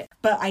done with it.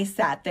 But I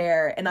sat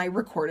there and I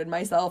recorded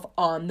myself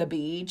on the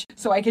beach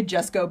so I could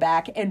just go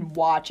back and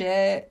watch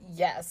it.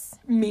 Yes.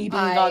 Me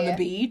being on the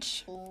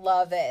beach.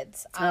 Love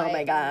it. Oh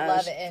my gosh.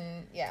 Love it.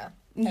 And yeah.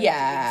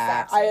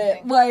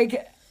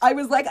 I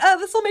was like, oh,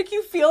 this will make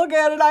you feel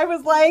good. And I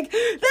was like,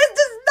 this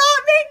does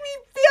not make me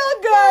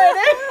feel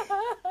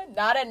good.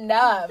 Not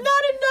enough.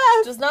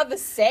 Just not the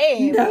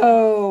same.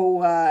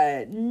 No.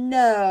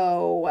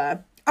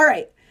 All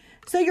right.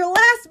 So your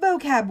last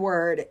vocab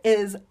word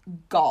is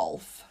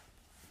golf.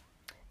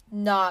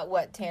 Not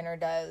what Tanner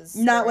does.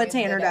 Not what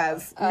Tanner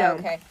does. No.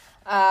 Okay.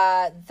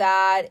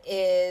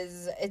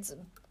 It's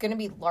going to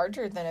be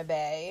larger than a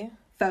bay.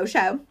 Faux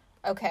show.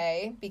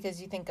 Okay.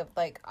 Because you think of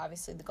like,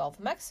 obviously the Gulf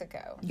of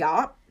Mexico.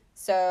 Yeah.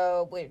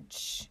 So,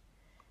 which...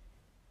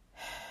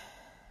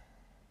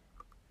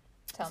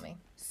 Tell me.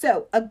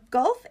 So, a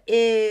gulf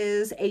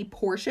is a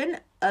portion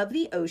of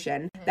the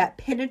ocean that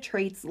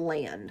penetrates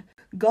land.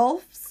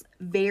 Gulfs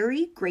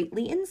vary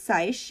greatly in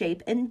size,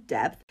 shape, and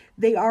depth.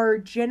 They are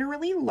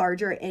generally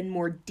larger and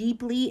more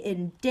deeply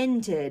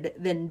indented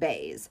than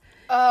bays.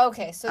 Oh,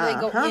 okay. So they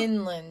go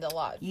inland a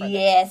lot further.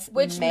 Yes,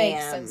 which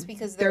makes sense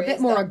because they're a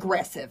bit more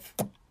aggressive.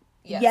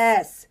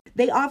 Yes.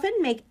 They often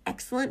make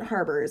excellent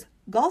harbors.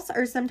 Gulfs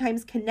are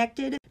sometimes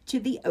connected to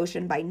the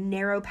ocean by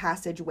narrow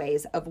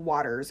passageways of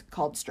waters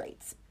called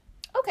straits.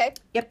 Okay.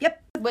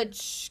 Yep.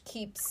 Which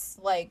keeps,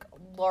 like,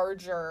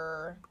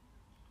 larger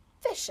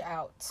fish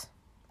out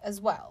as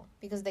well,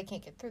 because they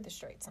can't get through the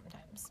strait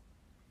sometimes.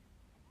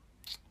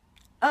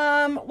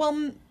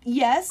 Well,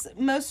 yes,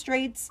 most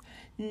straits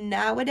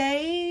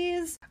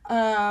nowadays,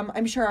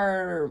 I'm sure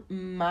are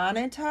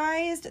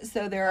monetized,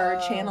 so there are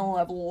a channel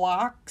of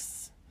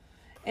locks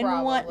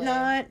and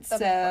whatnot,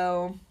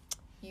 so...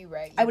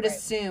 I would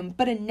assume,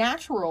 but a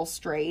natural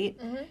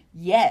strait,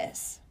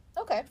 yes.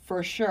 Okay.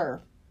 For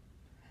sure.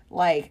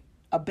 Like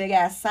a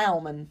big-ass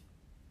salmon.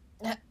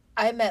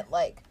 I meant,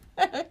 like,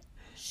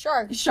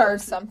 sharks or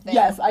something.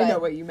 Yes, I know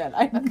what you meant.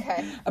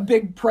 Okay. A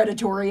big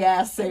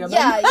predatory-ass salmon.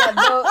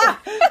 Yeah.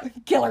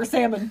 Killer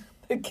salmon.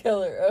 The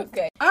killer,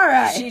 okay. All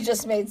right. She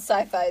just made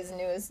sci-fi's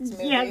newest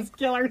movie. Yes,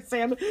 killer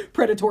salmon.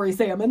 Predatory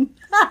salmon.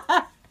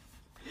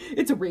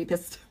 It's a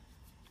rapist.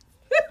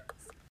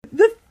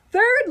 The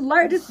third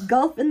largest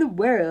gulf in the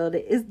world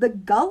is the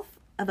Gulf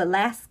of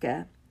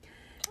Alaska.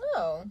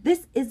 Oh.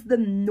 This is the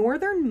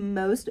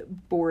northernmost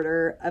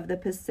border of the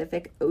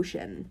Pacific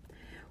Ocean,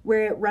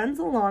 where it runs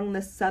along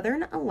the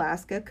southern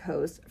Alaska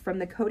coast from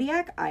the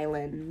Kodiak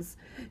Island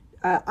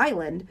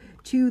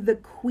to the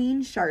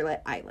Queen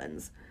Charlotte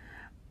Islands.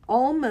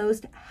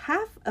 Almost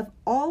half of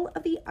all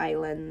of the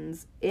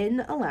islands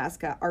in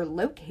Alaska are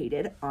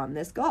located on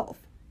this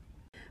gulf.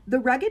 The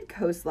rugged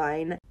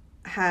coastline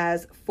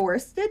has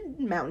forested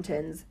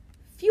mountains,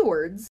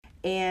 fjords,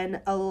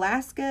 and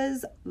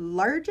Alaska's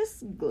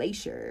largest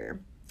glacier.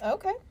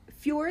 Okay.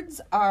 Fjords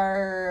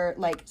are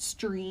like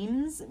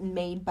streams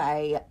made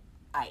by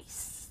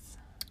ice.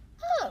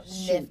 Oh,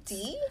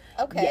 nifty.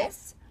 Okay.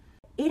 Yes.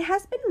 It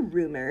has been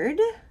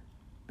rumored...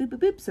 Boop, boop,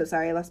 boop. So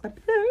sorry, I lost my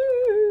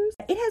place.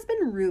 It has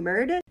been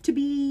rumored to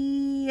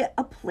be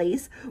a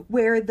place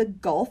where the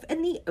Gulf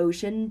and the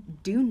ocean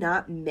do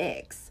not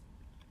mix.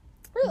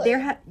 Really?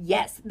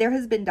 Yes, there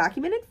has been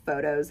documented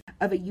photos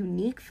of a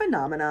unique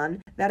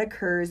phenomenon that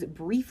occurs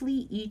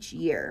briefly each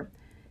year.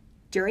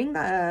 During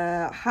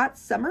the hot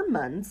summer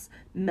months,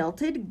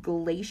 melted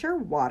glacier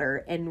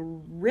water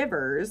and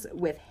rivers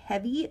with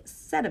heavy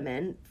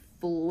sediment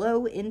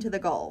flow into the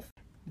Gulf.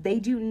 They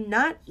do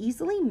not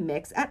easily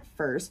mix at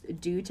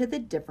first due to the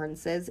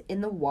differences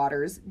in the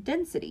water's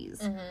densities.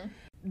 Mm-hmm.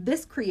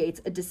 This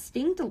creates a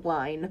distinct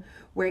line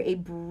where a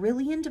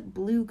brilliant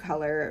blue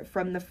color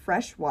from the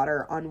fresh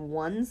water on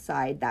one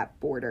side that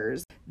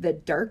borders the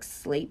dark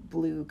slate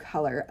blue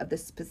color of the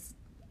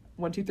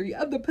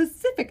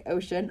Pacific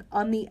Ocean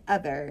on the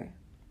other.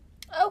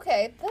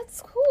 Okay,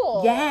 that's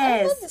cool.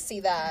 Yes. I'd love to see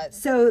that.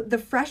 So the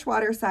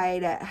freshwater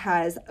side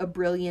has a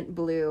brilliant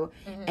blue,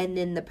 and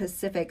then the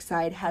Pacific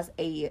side has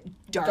a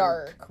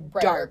dark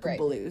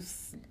blue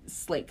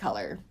slate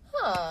color.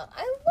 Huh,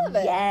 I love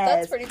it. Yes.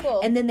 That's pretty cool.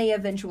 And then they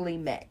eventually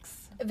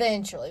mix.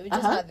 Eventually,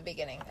 just not at the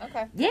beginning.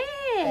 Okay.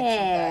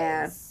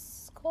 Yeah.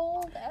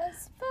 Cold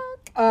as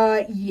fuck.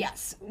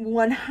 Yes,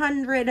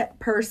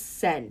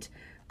 100%.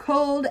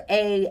 Cold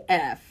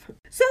AF.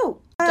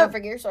 So, don't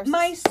forget your sources.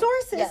 My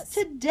sources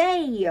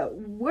today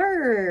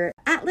were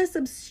Atlas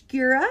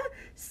Obscura,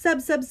 Sub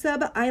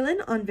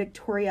Island on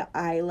Victoria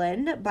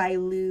Island by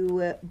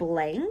Lou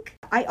Blank.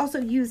 I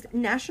also used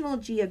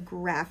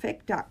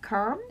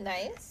nationalgeographic.com.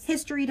 Nice.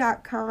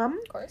 History.com.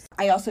 Of course.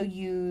 I also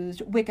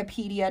used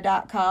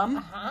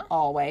wikipedia.com.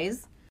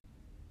 Always.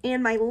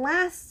 And my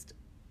last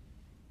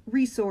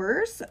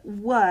resource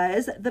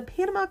was The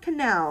Panama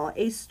Canal,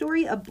 A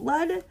Story of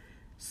Blood,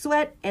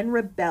 Sweat, and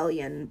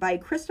Rebellion by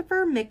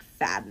Christopher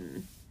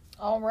McFadden.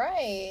 All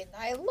right.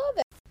 I love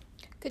it.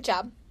 Good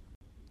job.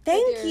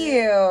 Thank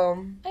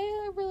you.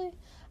 I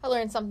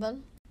learned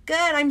something.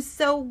 Good. I'm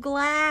so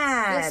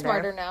glad. I feel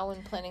smarter now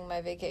when planning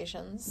my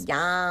vacations.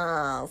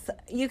 Yes.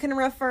 You can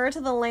refer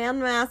to the land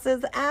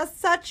masses as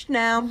such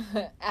now.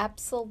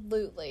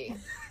 Absolutely.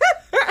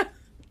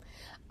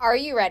 Are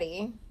you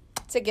ready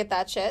to get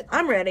that shit?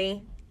 I'm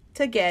ready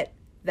to get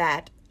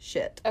that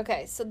shit.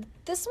 Okay, so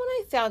this one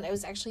I found, I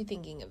was actually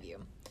thinking of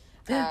you.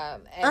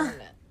 And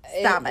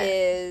Stop it.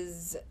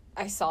 Is,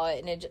 I saw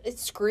it and it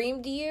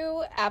screamed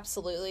you,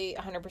 absolutely,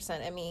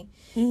 100% at me.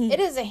 It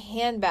is a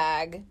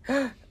handbag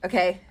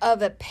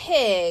of a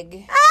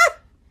pig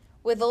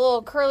with a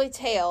little curly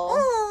tail.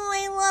 Oh,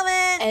 I love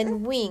it.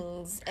 And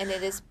wings, and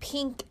it is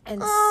pink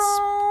and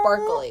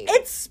sparkly.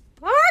 It's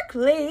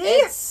sparkly.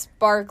 It's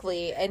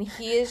sparkly, and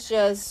he is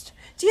just...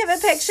 Do you have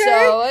a picture?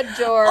 So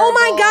adorable. Oh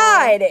my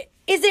god.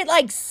 Is it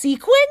like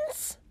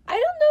sequins? I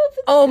don't know if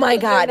it's my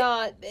god. or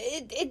not.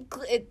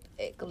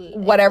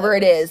 Whatever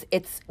it is,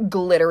 it's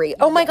glittery.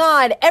 Oh my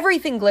god,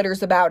 everything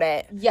glitters about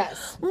it.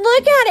 Yes.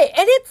 Look at it.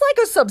 And it's like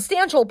a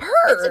substantial purse.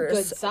 It's a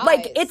good size.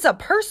 Like it's a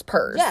purse.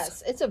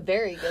 Yes, it's a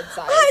very good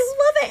size. I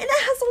love it. And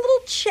it has a little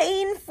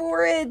chain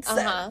for its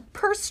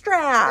purse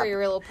strap. For your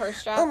little purse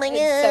strap. Oh my god.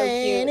 It's so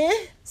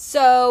cute.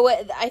 So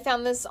I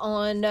found this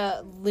on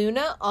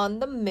Luna on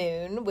the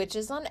Moon, which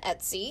is on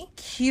Etsy.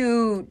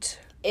 Cute.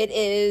 It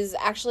is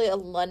actually a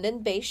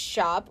London-based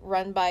shop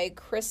run by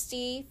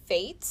Christy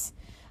Fates.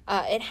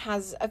 It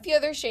has a few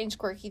other strange,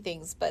 quirky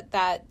things, but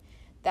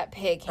That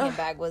pig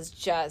handbag was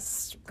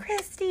just...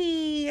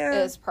 Christy! It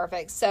was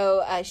perfect.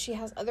 So she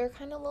has other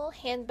kind of little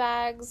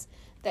handbags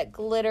that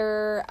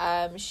glitter.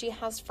 She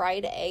has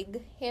fried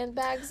egg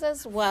handbags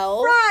as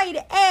well.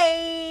 Fried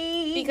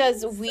egg!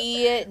 Because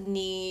we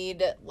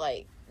need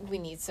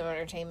some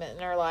entertainment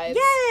in our lives.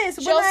 Yes!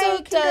 She when also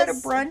I can go to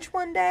brunch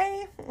one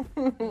day.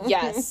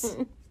 Yes.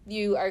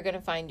 You are going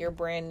to find your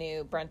brand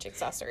new brunch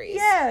accessories.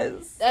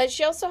 Yes.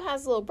 She also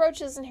has little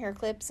brooches and hair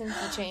clips and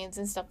keychains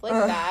and stuff like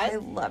that. I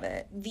love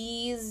it.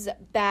 These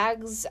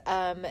bags,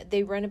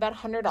 they run about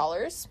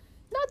 $100.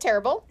 Not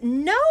terrible.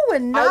 No,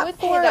 and not I would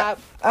pay that.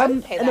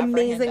 an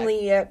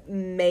amazingly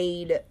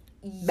made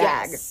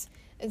bag. Yes.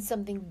 And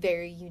something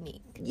very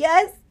unique.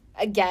 Yes.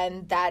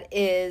 Again, that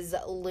is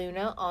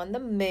Luna on the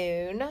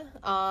Moon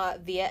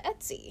via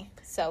Etsy.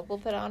 So we'll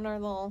put on our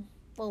little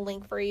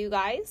link for you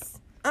guys.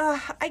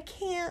 I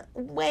can't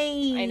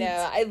wait. I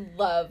know. I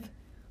love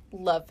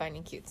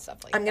finding cute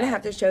stuff like that. I'm going to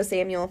have to show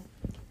Samuel.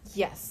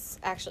 Yes.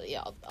 Actually,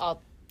 yeah,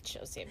 I'll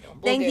show Samuel.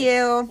 Thank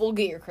you. We'll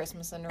get your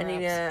Christmas under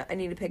wraps. I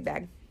need a pig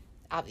bag.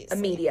 Obviously.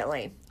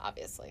 Immediately.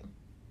 Obviously.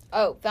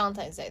 Oh,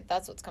 Valentine's Day.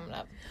 That's what's coming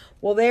up.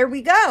 Well, there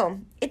we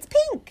go. It's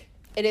pink.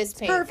 It is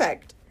pink.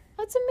 Perfect.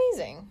 That's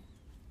amazing.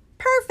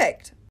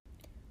 Perfect.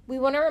 We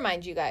want to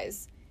remind you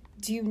guys,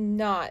 do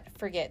not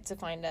forget to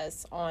find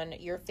us on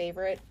your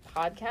favorite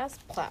podcast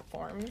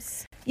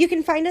platforms. You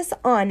can find us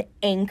on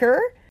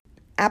Anchor,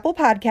 Apple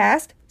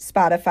Podcast,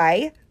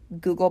 Spotify,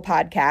 Google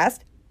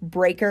Podcast,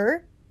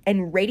 Breaker,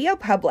 and Radio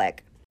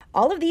Public.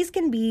 All of these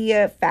can be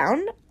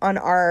found on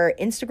our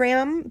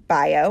Instagram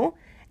bio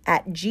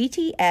at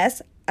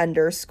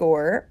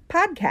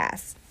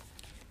GTS_podcast.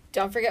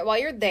 Don't forget while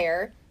you're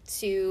there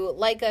to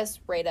like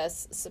us, rate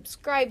us,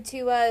 subscribe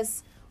to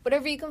us,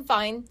 whatever you can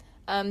find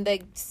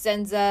that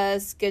sends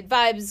us good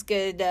vibes,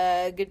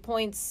 good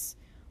points,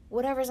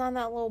 whatever's on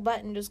that little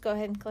button, just go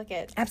ahead and click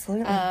it.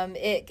 Absolutely.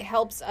 It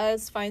helps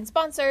us find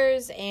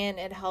sponsors, and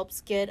it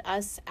helps get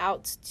us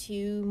out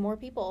to more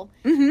people.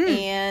 Mm-hmm.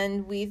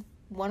 And we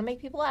want to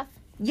make people laugh.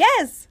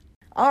 Yes.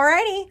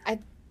 Alrighty. I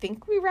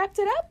think we wrapped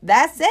it up.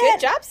 That's it. Good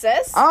job,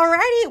 sis.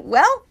 Alrighty.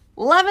 Well,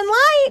 love and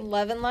light.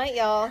 Love and light,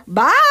 y'all.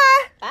 Bye.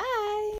 Bye.